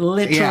survive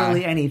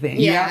literally Yeah. anything.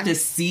 You Yeah. have to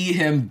see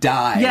him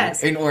die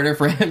Yes. in order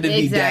for him to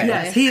be dead. Exactly.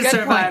 Yes, he Good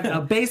survived point.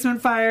 a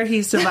basement fire.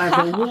 He survived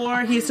a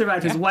war. He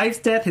survived his wife's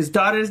death, his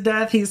daughter's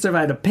death. He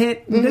survived a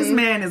pit. This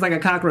man is like a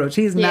cockroach.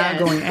 He's not Yes.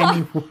 going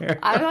anywhere.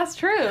 That's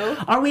true.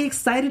 Are we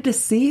excited to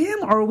see him,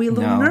 or are we a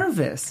little No.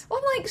 nervous? Well,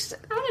 I'm like,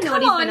 I wanna know come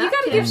what he's on, been you up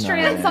got to to. give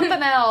Strand No.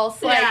 something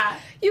else. Like,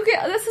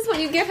 Yeah. this is what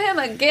you give him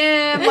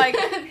again. Like,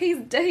 he's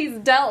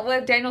dealt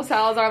with Daniel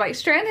Salazar. Like,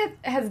 Strand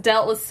has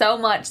dealt with so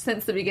much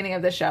since the beginning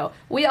of the show.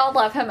 We all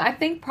love him. I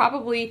think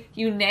probably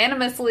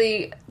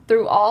unanimously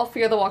through all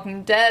Fear the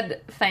Walking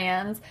Dead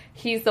fans,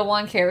 he's the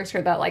one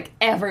character that like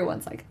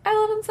everyone's like, I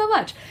love him so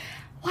much.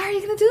 Why are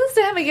you going to do this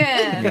to him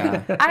again?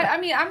 Yeah. I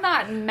mean, I'm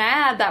not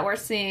mad that we're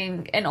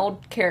seeing an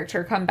old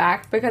character come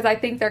back because I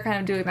think they're kind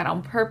of doing that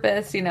on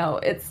purpose.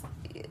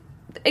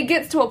 It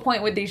gets to a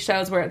point with these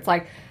shows where it's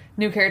like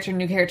new character,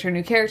 new character,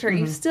 new character.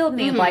 You still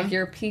need like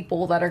your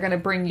people that are going to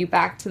bring you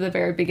back to the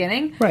very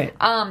beginning. Right.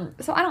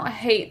 So I don't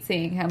hate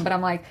seeing him, but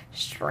I'm like,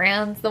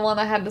 Strand's the one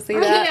that had to see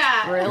that.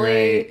 Yeah.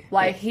 Really? Right.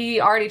 Like he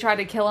already tried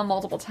to kill him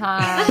multiple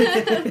times.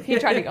 He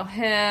tried to kill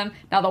him.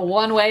 Now the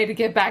one way to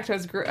get back to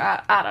his group,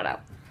 I don't know.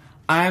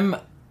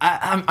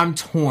 I'm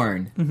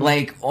torn.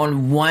 Like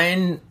on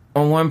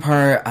one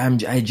part,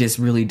 I just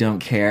really don't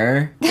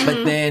care.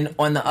 But then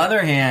on the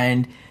other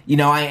hand,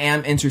 I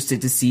am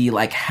interested to see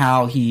like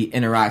how he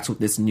interacts with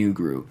this new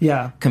group.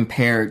 Yeah.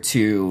 Compared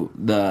to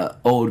the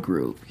old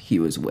group he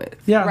was with.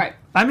 Yeah. Right.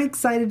 I'm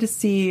excited to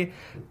see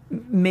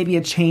maybe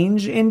a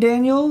change in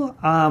Daniel.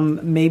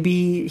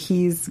 Maybe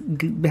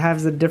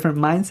has a different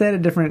mindset, a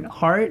different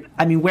heart.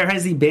 I mean, where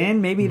has he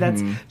been? Maybe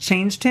that's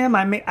changed him.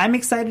 I'm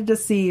excited to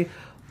see.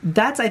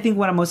 That's, I think,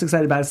 what I'm most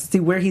excited about is to see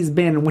where he's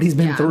been and what he's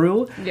been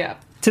through. Yeah.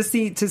 To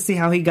see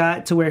how he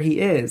got to where he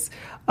is.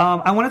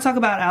 I want to talk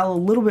about Al a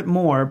little bit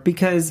more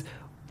because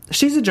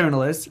she's a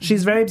journalist.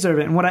 She's very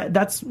observant, and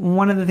that's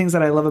one of the things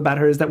that I love about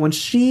her is that when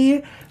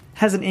she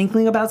has an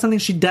inkling about something,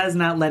 she does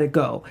not let it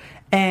go.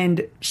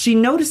 And she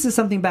notices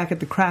something back at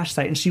the crash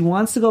site, and she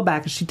wants to go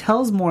back, and she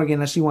tells Morgan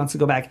that she wants to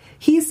go back.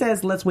 He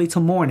says, let's wait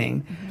till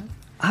morning.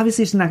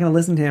 Obviously, she's not going to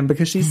listen to him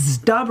because she's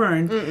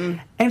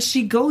stubborn, and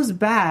she goes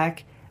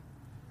back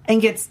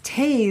and gets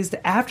tased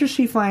after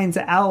she finds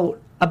out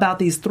about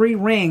these 3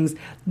 rings.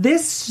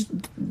 This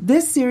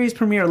series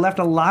premiere left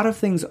a lot of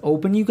things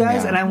open, you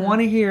guys, Yeah. and I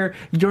want to hear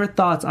your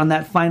thoughts on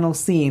that final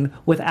scene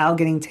with Al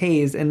getting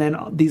tased and then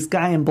these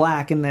guy in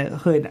black in the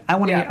hood. I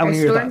want to Yeah.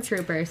 hear your thoughts.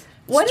 Stormtroopers.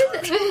 What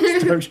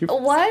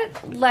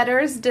what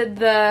letters did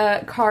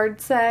the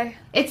card say?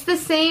 It's the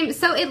same.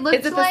 So it looked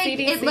Is it the like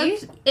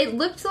CDC? it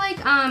looked like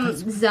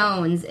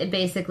zones. It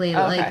basically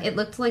like it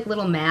looked like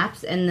little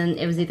maps, and then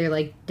it was either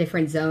like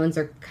different zones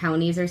or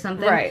counties or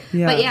something. Right.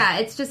 Yeah. But yeah,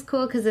 it's just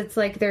cool because it's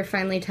like they're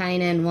finally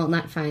tying in. Well,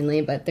 not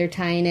finally, but they're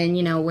tying in.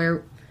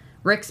 Where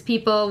Rick's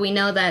people. We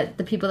know that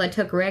the people that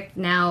took Rick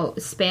now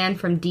span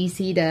from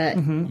DC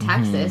to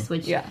Texas,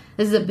 which Yeah.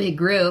 this is a big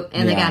group,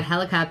 and they Yeah. got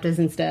helicopters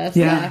and stuff.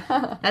 Yeah.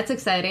 So that's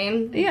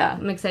exciting. Yeah.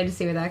 I'm excited to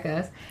see where that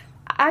goes.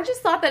 I just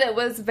thought that it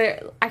was very.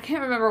 I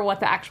can't remember what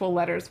the actual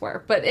letters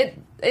were, but it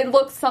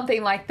looked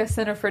something like the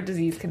Center for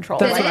Disease Control.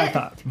 That's Like, what I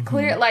thought.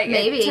 Clear, like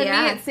Maybe, to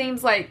yeah. me, it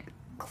seems like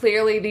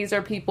clearly these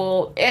are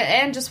people,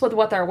 and just with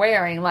what they're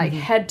wearing, like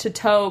head to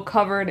toe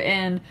covered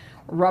in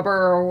rubber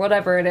or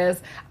whatever it is,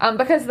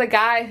 because the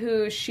guy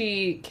who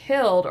she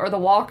killed, or the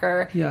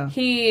walker, Yeah.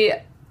 he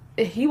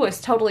was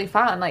totally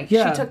fine. Like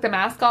Yeah. she took the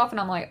mask off, and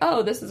I'm like,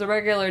 oh, this is a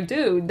regular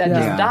dude that Yeah.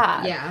 just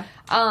died.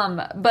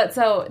 Yeah. But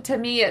so to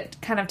me, it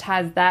kind of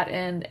ties that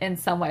in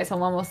some way. So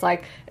I'm almost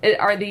like,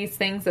 are these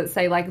things that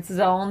say like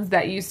zones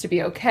that used to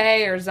be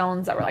okay, or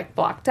zones that were like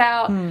blocked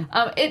out?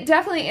 It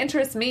definitely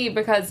interests me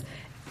because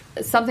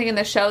something in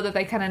the show that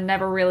they kind of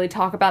never really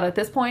talk about at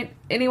this point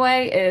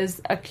anyway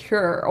is a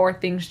cure or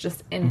things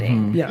just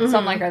ending. Yeah. So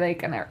I'm like, are they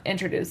going to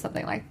introduce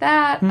something like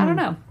that? I don't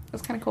know. It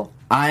was kind of cool.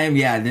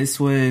 This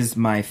was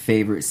my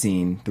favorite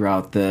scene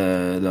throughout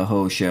the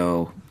whole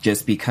show,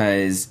 just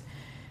because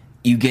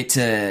you get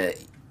to.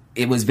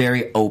 It was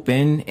very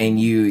open, and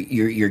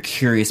you're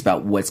curious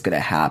about what's going to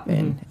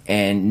happen,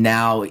 and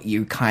now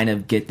you kind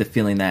of get the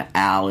feeling that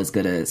Al is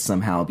going to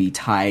somehow be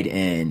tied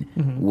in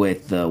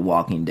with the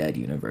Walking Dead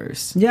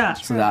universe. Yeah.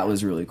 So that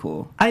was really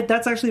cool.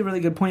 That's actually a really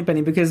good point,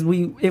 Benny, because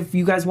if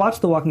you guys watch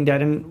The Walking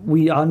Dead, and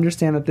we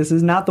understand that this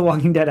is not The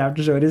Walking Dead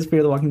after show, it is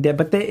Fear the Walking Dead,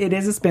 but it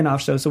is a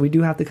spin-off show, so we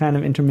do have to kind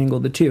of intermingle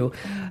the two.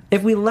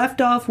 If we left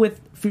off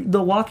with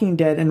The Walking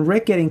Dead and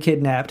Rick getting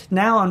kidnapped,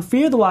 now on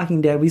Fear the Walking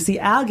Dead, we see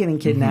Al getting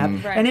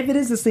kidnapped, Right. and if it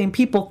is the same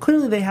people,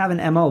 clearly they have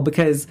an MO,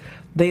 because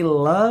they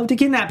love to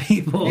kidnap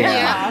people.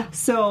 Yeah.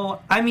 So,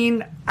 I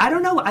mean, I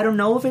don't know. I don't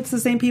know if it's the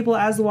same people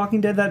as The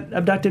Walking Dead that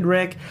abducted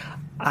Rick.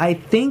 I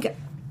think,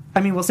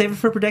 we'll save it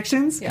for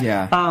predictions.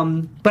 Yeah.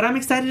 But I'm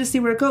excited to see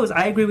where it goes.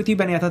 I agree with you,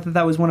 Benny. I thought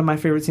that was one of my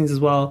favorite scenes as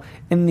well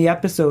in the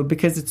episode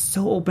because it's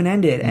so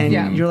open-ended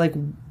and you're like,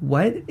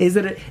 what? Is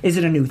it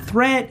a new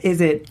threat?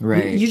 Is it...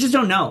 Right. You just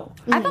don't know.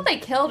 I thought they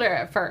killed her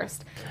at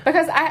first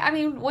because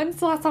when's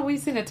the last time we've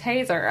seen a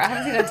taser? I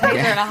haven't seen a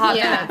taser in a hot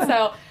minute,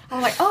 so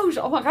I'm like,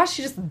 oh my gosh,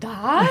 she just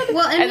died.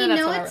 Well, and then we that's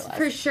know when I it's realized.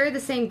 for sure the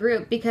same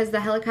group because the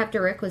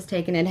helicopter Rick was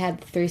taken and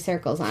had 3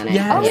 circles on it.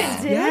 Yes. Oh, Yeah.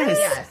 it did?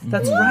 Yes.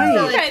 That's So right.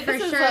 Okay, it's for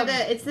this is,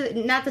 sure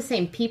it's not the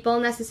same people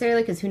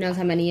necessarily because who knows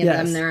how many of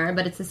Yes. them there are,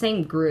 but it's the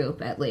same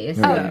group at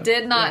least. Oh, Yeah.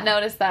 did not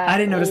notice that. I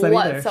didn't notice that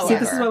either. whatsoever. See,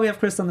 this is why we have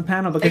Chris on the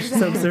panel because she's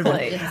so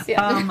observant. Exactly.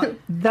 Yeah.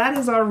 That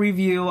is our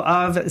review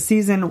of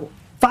season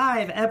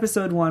 5,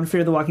 episode 1,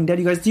 Fear the Walking Dead.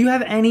 You guys, do you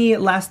have any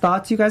last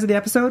thoughts, you guys, of the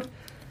episode?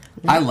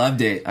 I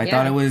loved it. I Yeah.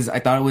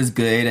 thought it was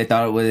good. I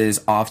thought it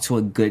was off to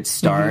a good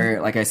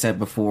start. Like I said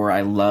before,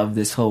 I love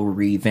this whole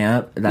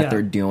revamp that Yeah.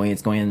 they're doing.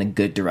 It's going in a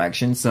good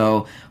direction.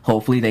 So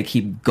hopefully they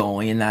keep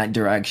going in that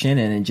direction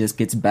and it just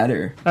gets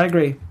better. I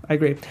agree.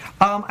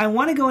 I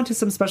want to go into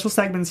some special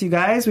segments, you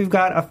guys. We've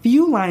got a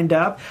few lined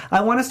up.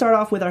 I want to start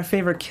off with our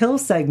favorite kill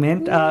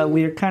segment.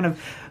 We're kind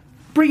of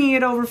bringing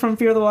it over from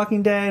Fear the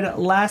Walking Dead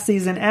last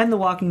season and The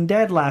Walking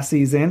Dead last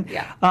season.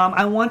 Yeah.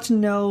 I want to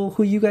know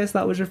who you guys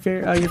thought was your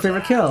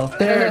favorite kill.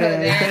 There it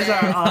is. There's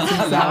our awesome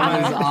sound.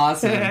 That was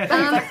awesome.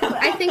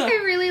 I think I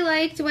really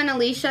liked when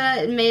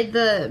Alicia made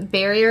the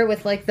barrier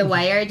with like the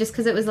wire, just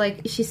because it was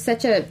like she's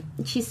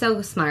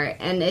so smart,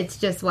 and it's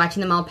just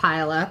watching them all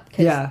pile up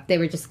because Yeah. they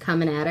were just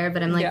coming at her.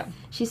 But I'm like, Yeah.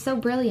 she's so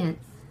brilliant.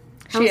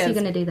 How She is he is.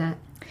 going to do that?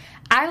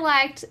 I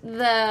liked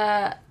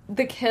the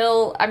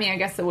kill. I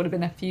guess it would have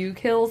been a few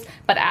kills,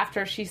 but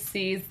after she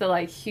sees the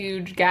like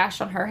huge gash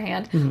on her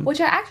hand, which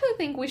I actually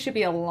think we should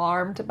be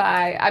alarmed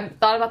by. I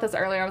thought about this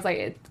earlier. I was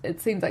like,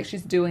 it seems like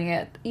she's doing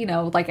it,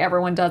 like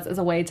everyone does, as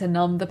a way to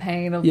numb the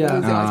pain of Yeah.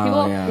 losing all these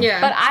people. Yeah.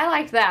 But I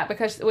liked that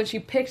because when she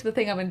picked the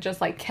thing up and just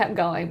like kept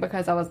going,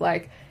 because I was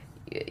like,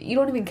 you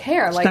don't even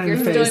care. Like not you're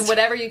even just doing phased.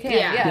 whatever you can.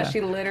 Yeah. Yeah. She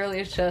literally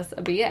is just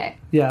a BA.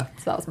 Yeah.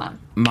 So that was mine.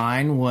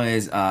 Mine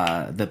was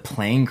the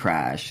plane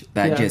crash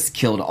that Yeah. just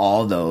killed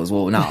all those.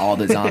 Well, not all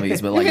the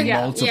zombies, but like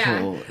Yeah.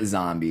 multiple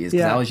zombies. Because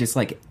Yeah. that was just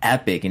like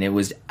epic and it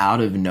was out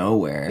of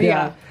nowhere.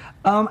 Yeah.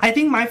 I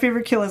think my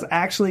favorite kill is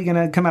actually going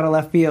to come out of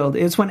left field.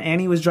 It's when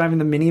Annie was driving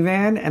the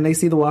minivan and they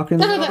see the walker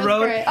in the middle of the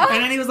road. great.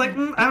 And Annie was like,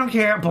 I don't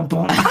care. Boom,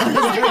 boom.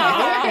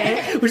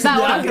 Okay. We're just That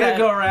not was going to good.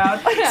 go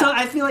around. So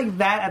I feel like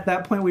that at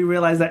that point we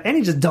realized that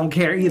Annie just don't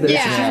care either. So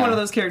Yeah. she's one of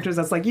those characters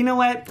that's like, you know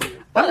what?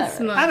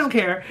 I don't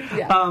care.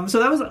 Yeah. So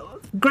that was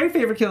great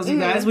favorite kills, you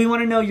guys. We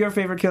want to know your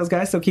favorite kills,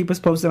 guys, so keep us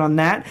posted on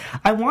that.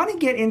 I want to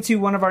get into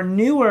one of our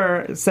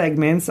newer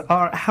segments,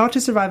 how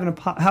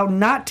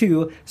not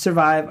to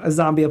survive a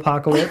zombie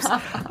apocalypse.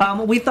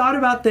 We thought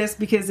about this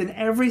because in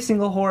every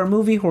single horror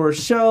movie, horror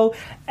show,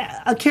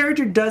 a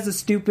character does a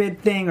stupid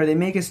thing or they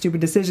make a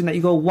stupid decision that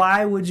you go,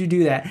 why would you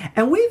do that?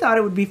 And we thought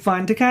it would be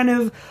fun to kind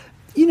of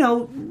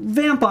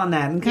vamp on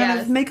that and kind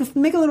of make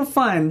a little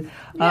fun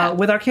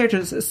with our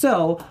characters.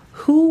 So,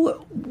 who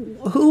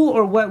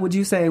or what would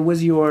you say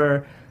was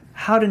your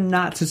how to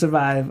not to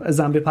survive a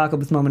zombie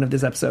apocalypse moment of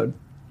this episode?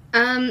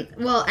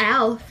 Well,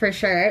 Al, for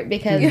sure,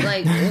 because,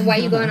 like, why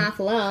you going off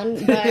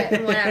alone?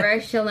 But whatever,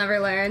 she'll never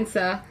learn,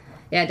 so,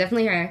 yeah,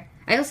 definitely her.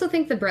 I also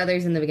think the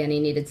brothers in the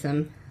beginning needed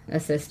some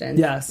assistance.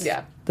 Yes.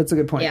 Yeah. That's a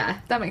good point. Yeah.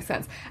 That makes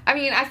sense.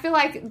 I feel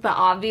like the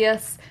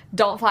obvious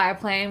don't fly a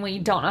plane when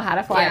you don't know how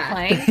to fly Yeah.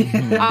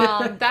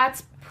 a plane.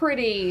 That's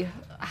pretty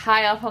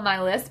high up on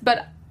my list,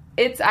 but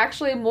it's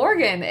actually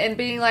Morgan and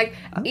being like,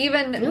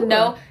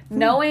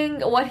 knowing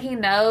what he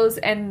knows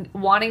and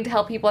wanting to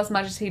help people as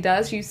much as he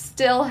does, you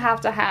still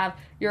have to have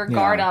your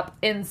guard up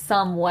in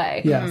some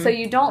way. Yeah. So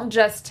you don't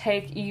just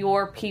take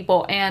your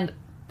people and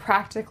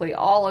practically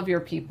all of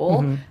your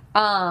people.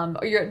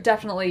 You're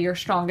definitely your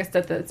strongest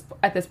at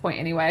this point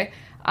anyway,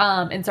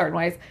 in certain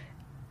ways.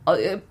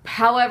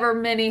 However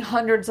many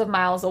hundreds of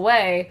miles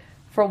away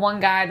for one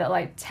guy that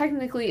like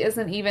technically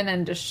isn't even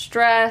in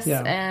distress,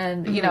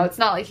 and it's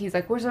not like he's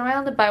like, we're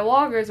surrounded by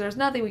walkers, there's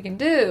nothing we can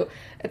do.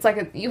 It's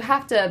like you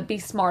have to be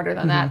smarter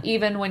than that,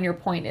 even when your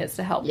point is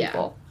to help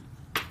people.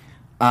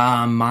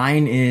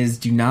 Mine is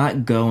do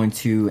not go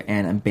into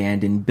an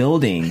abandoned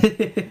building.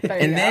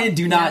 And then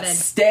do not Noted.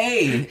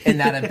 stay in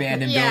that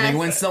abandoned Yes. building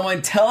when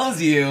someone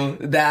tells you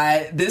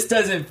that this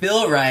doesn't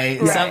feel right,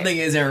 something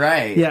isn't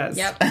right. Yes.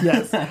 Yep.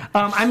 Yes.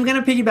 I'm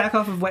going to piggyback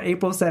off of what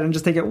April said and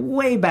just take it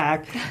way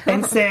back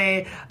and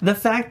say the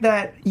fact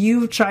that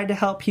you've tried to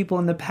help people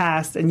in the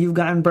past and you've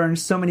gotten burned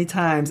so many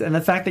times, and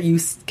the fact that you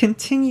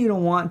continue to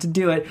want to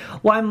do it,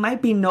 while it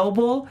might be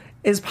noble,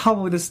 is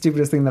probably the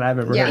stupidest thing that I've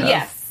ever heard of.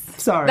 Yes.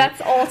 Sorry.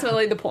 That's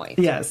ultimately the point.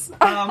 Yes.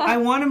 I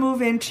want to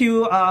move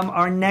into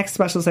our next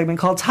special segment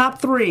called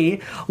Top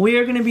 3. We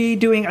are going to be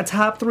doing a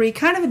top 3,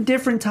 kind of a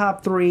different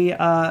top 3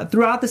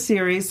 throughout the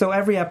series. So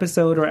every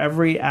episode or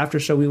every after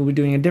show, we will be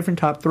doing a different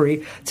top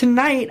 3.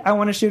 Tonight, I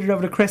want to shoot it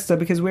over to Krista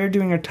because we're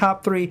doing our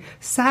top 3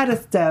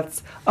 saddest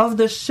deaths of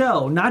the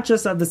show, not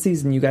just of the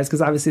season, you guys,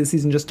 because obviously the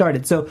season just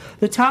started. So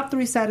the top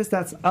 3 saddest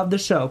deaths of the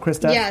show,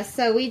 Krista. Yeah,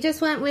 so we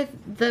just went with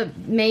the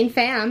main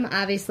fam,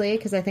 obviously,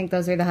 because I think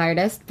those are the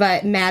hardest.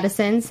 But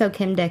Madison, so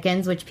Kim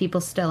Dickens, which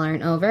people still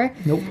aren't over.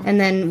 Nope. And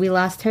then we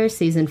lost her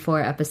season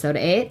 4, episode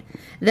 8.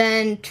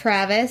 Then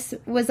Travis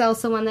was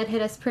also one that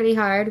hit us pretty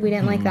hard. We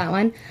didn't like that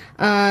one.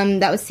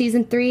 That was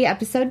season 3,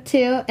 episode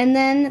 2. And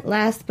then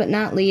last but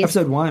not least...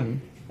 Episode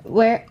 1.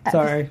 Where?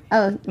 Sorry.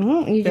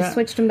 You just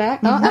switched them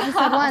back? Oh,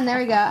 episode 1. There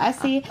we go. I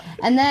see.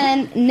 And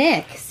then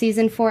Nick,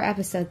 season 4,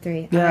 episode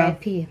 3. Yeah.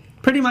 R.I.P.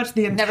 Pretty much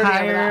the Never get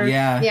over entire...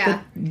 that.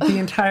 Yeah. The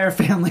entire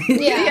family.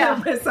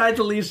 Yeah. Besides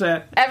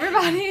Alicia.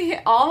 Everybody,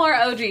 all our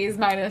OGs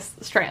minus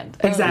Strand.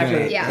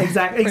 Exactly. Yeah.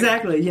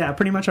 Exactly. Yeah,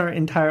 pretty much our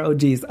entire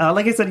OGs.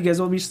 Like I said, you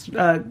guys will be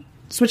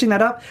switching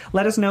that up.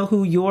 Let us know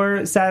who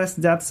your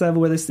saddest deaths of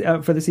were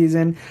for the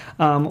season.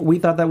 We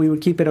thought that we would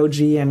keep it OG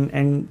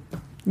and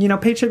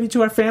pay tribute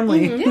to our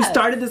family who Yes.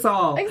 started this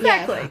all.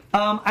 Exactly.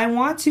 I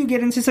want to get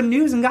into some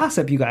news and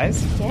gossip, you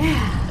guys.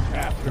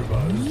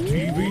 AfterBuzz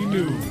TV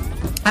News.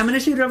 I'm going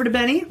to shoot it over to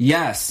Benny.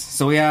 Yes.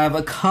 So we have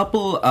a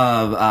couple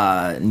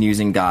of news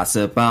and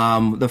gossip.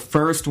 The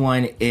first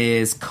one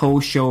is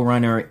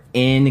co-showrunner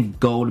In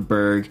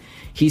Goldberg.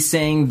 He's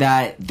saying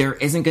that there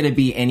isn't going to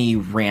be any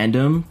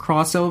random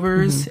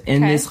crossovers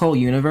in Okay. this whole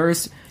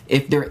universe.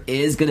 If there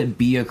is going to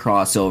be a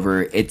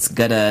crossover, it's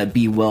going to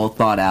be well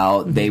thought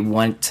out. They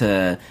want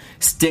to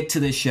stick to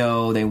the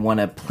show. They want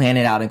to plan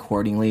it out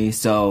accordingly.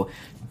 So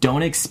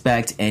don't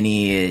expect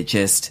any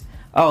just...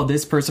 oh,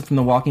 this person from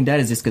The Walking Dead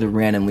is just going to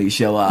randomly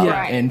show up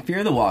Yeah. in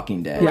Fear the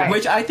Walking Dead, Right.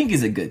 which I think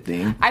is a good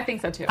thing. I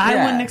think so too. I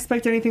Yeah. wouldn't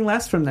expect anything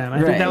less from them. I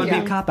think Right. that would be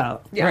Yeah. a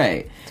cop-out. Yeah,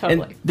 Right.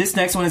 totally. And this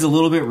next one is a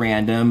little bit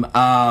random.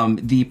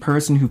 The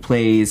person who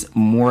plays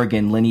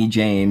Morgan, Lenny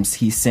James,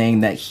 he's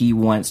saying that he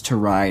wants to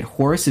ride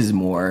horses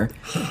more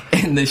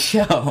in the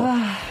show.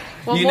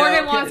 Well, You know,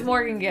 Morgan wants,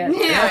 Morgan gets.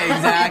 Yeah,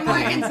 exactly.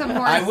 Morgan some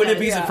I wouldn't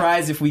be horses.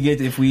 surprised if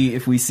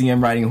we see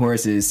him riding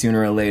horses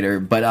sooner or later.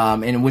 But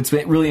and what's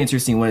really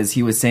interesting was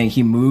he was saying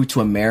he moved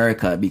to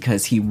America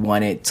because he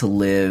wanted to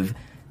live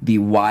the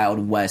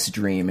Wild West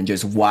dream and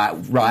just ride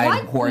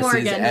horses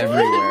Morgan?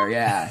 everywhere.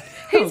 Yeah.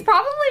 He's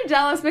probably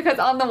jealous because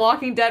on The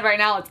Walking Dead right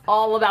now, it's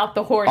all about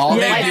the horses. All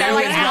they like, do they're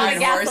like is out ride of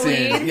gasoline.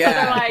 horses. So Yeah,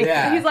 they're like,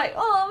 yeah. he's like,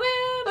 oh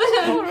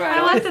man,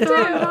 I want to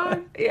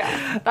do.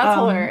 Yeah, that's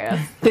hilarious.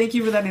 Thank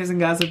you for that news and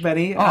gossip,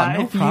 Benny. Oh,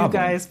 no if you problem.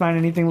 guys find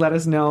anything, let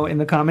us know in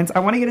the comments. I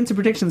want to get into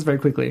predictions very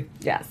quickly.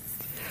 Yes.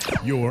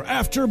 Your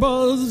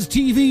AfterBuzz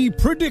TV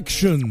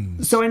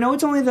predictions. So I know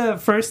it's only the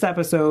first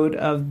episode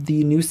of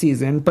the new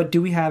season, but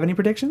do we have any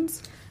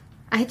predictions?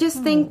 I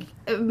just think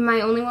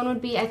my only one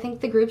would be, I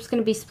think the group's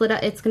going to be split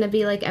up. It's going to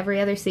be like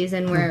every other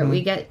season where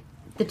we get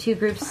the two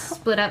groups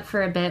split up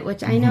for a bit,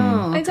 which I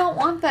know. I don't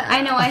want that.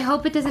 I know. I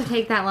hope it doesn't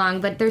take that long,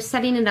 but they're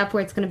setting it up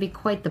where it's going to be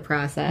quite the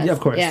process. Yeah, of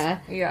course. Yeah.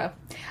 Yeah.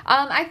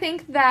 I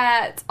think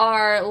that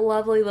our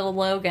lovely little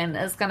Logan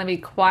is going to be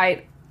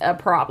quite a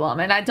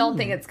problem. And I don't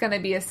think it's going to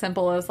be as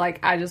simple as,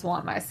 like, I just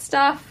want my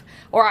stuff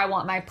or I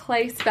want my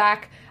place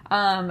back,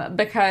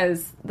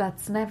 because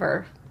that's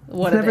never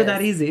what It's never it is.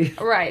 that easy.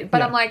 Right. But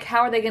Yeah. I'm like,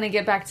 how are they going to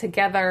get back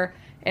together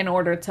in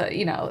order to,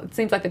 it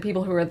seems like the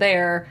people who are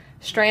there,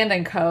 Strand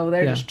and Co.,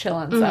 they're Yeah. just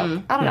chilling.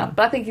 So I don't know.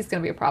 But I think he's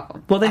going to be a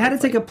problem. Well, they had to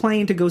take a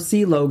plane to go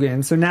see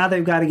Logan, so now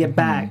they've got to get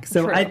back.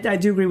 So True. I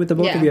do agree with the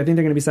both of Yeah. you. I think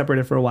they're going to be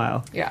separated for a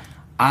while. Yeah.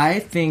 I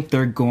think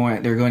they're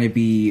going to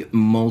be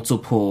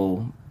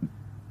multiple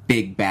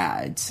big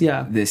bads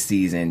Yeah. this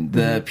season.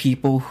 The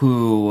people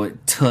who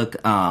took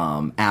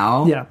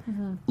Al, Yeah.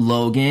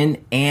 Logan,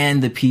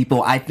 and the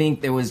people, I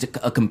think there was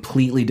a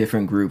completely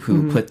different group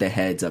who put the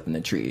heads up in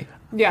the tree.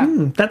 Yeah.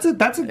 That's a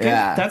good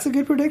Yeah. that's a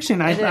good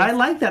prediction. is. I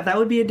like that. That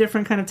would be a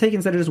different kind of take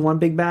instead of just one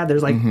big bad.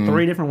 There's like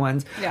 3 different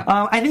ones. Yeah.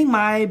 I think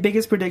my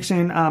biggest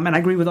prediction, and I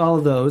agree with all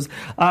of those,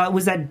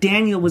 was that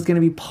Daniel was going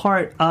to be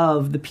part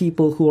of the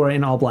people who are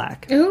in all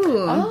black. Ooh.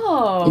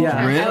 Oh.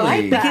 Yeah. Really? I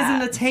like that. Because in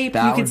the tape,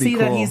 That you could would be see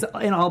that cool. he's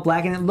in all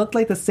black, and it looked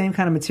like the same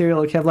kind of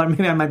material, Kevlar.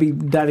 Maybe I might be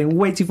diving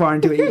way too far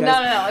into it, you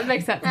guys. No, it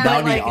makes sense.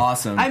 That would be Like,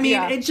 awesome. I mean,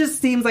 Yeah. it just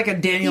seems like a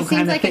Daniel He seems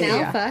kind of like thing.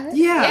 an alpha.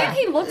 Yeah. And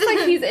he looks like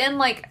he's in,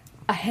 like,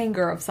 a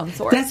hangar of some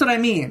sort. That's what I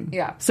mean.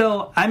 Yeah.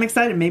 So I'm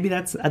excited. Maybe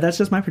that's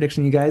just my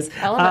prediction, you guys.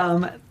 I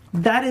love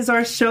That is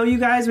our show, you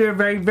guys. We are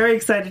very, very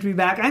excited to be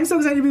back. I'm so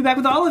excited to be back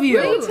with all of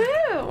you. Me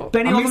too.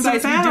 Benny, I'm welcome to the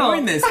excited to be panel.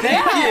 doing this.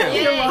 Thank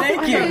you.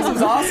 Thank you. This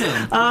was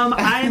awesome.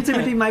 I am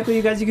Timothy Michael.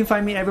 You guys, you can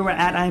find me everywhere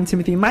at I am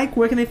Timothy Mike.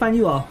 Where can they find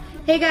you all?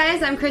 Hey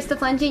guys, I'm Krista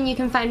Flengy, and you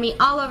can find me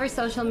all over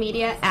social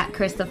media at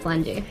Krista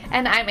Flengy.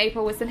 And I'm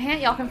April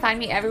Wissenhant. Y'all can find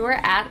me everywhere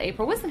at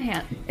April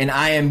Wissenhant. And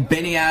I am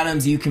Benny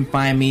Adams. You can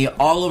find me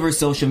all over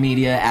social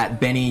media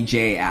at Benny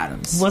J.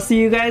 Adams. We'll see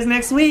you guys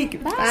next week. See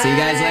you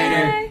guys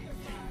later.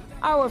 Bye.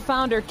 Our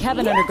founder,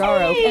 Kevin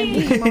Undergaro, and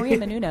me, Maria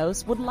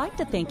Menounos, would like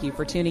to thank you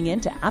for tuning in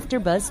to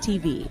AfterBuzz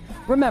TV.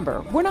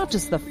 Remember, we're not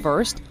just the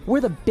first,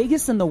 we're the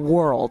biggest in the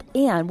world,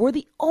 and we're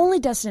the only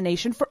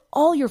destination for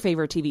all your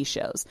favorite TV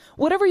shows.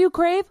 Whatever you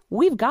crave,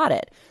 we've got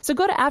it. So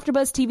go to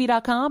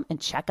AfterBuzzTV.com and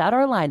check out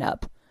our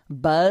lineup.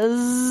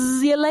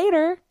 Buzz you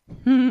later.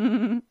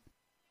 The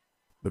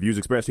views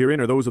expressed herein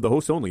are those of the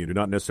hosts only and do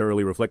not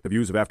necessarily reflect the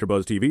views of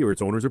AfterBuzz TV or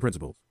its owners or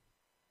principals.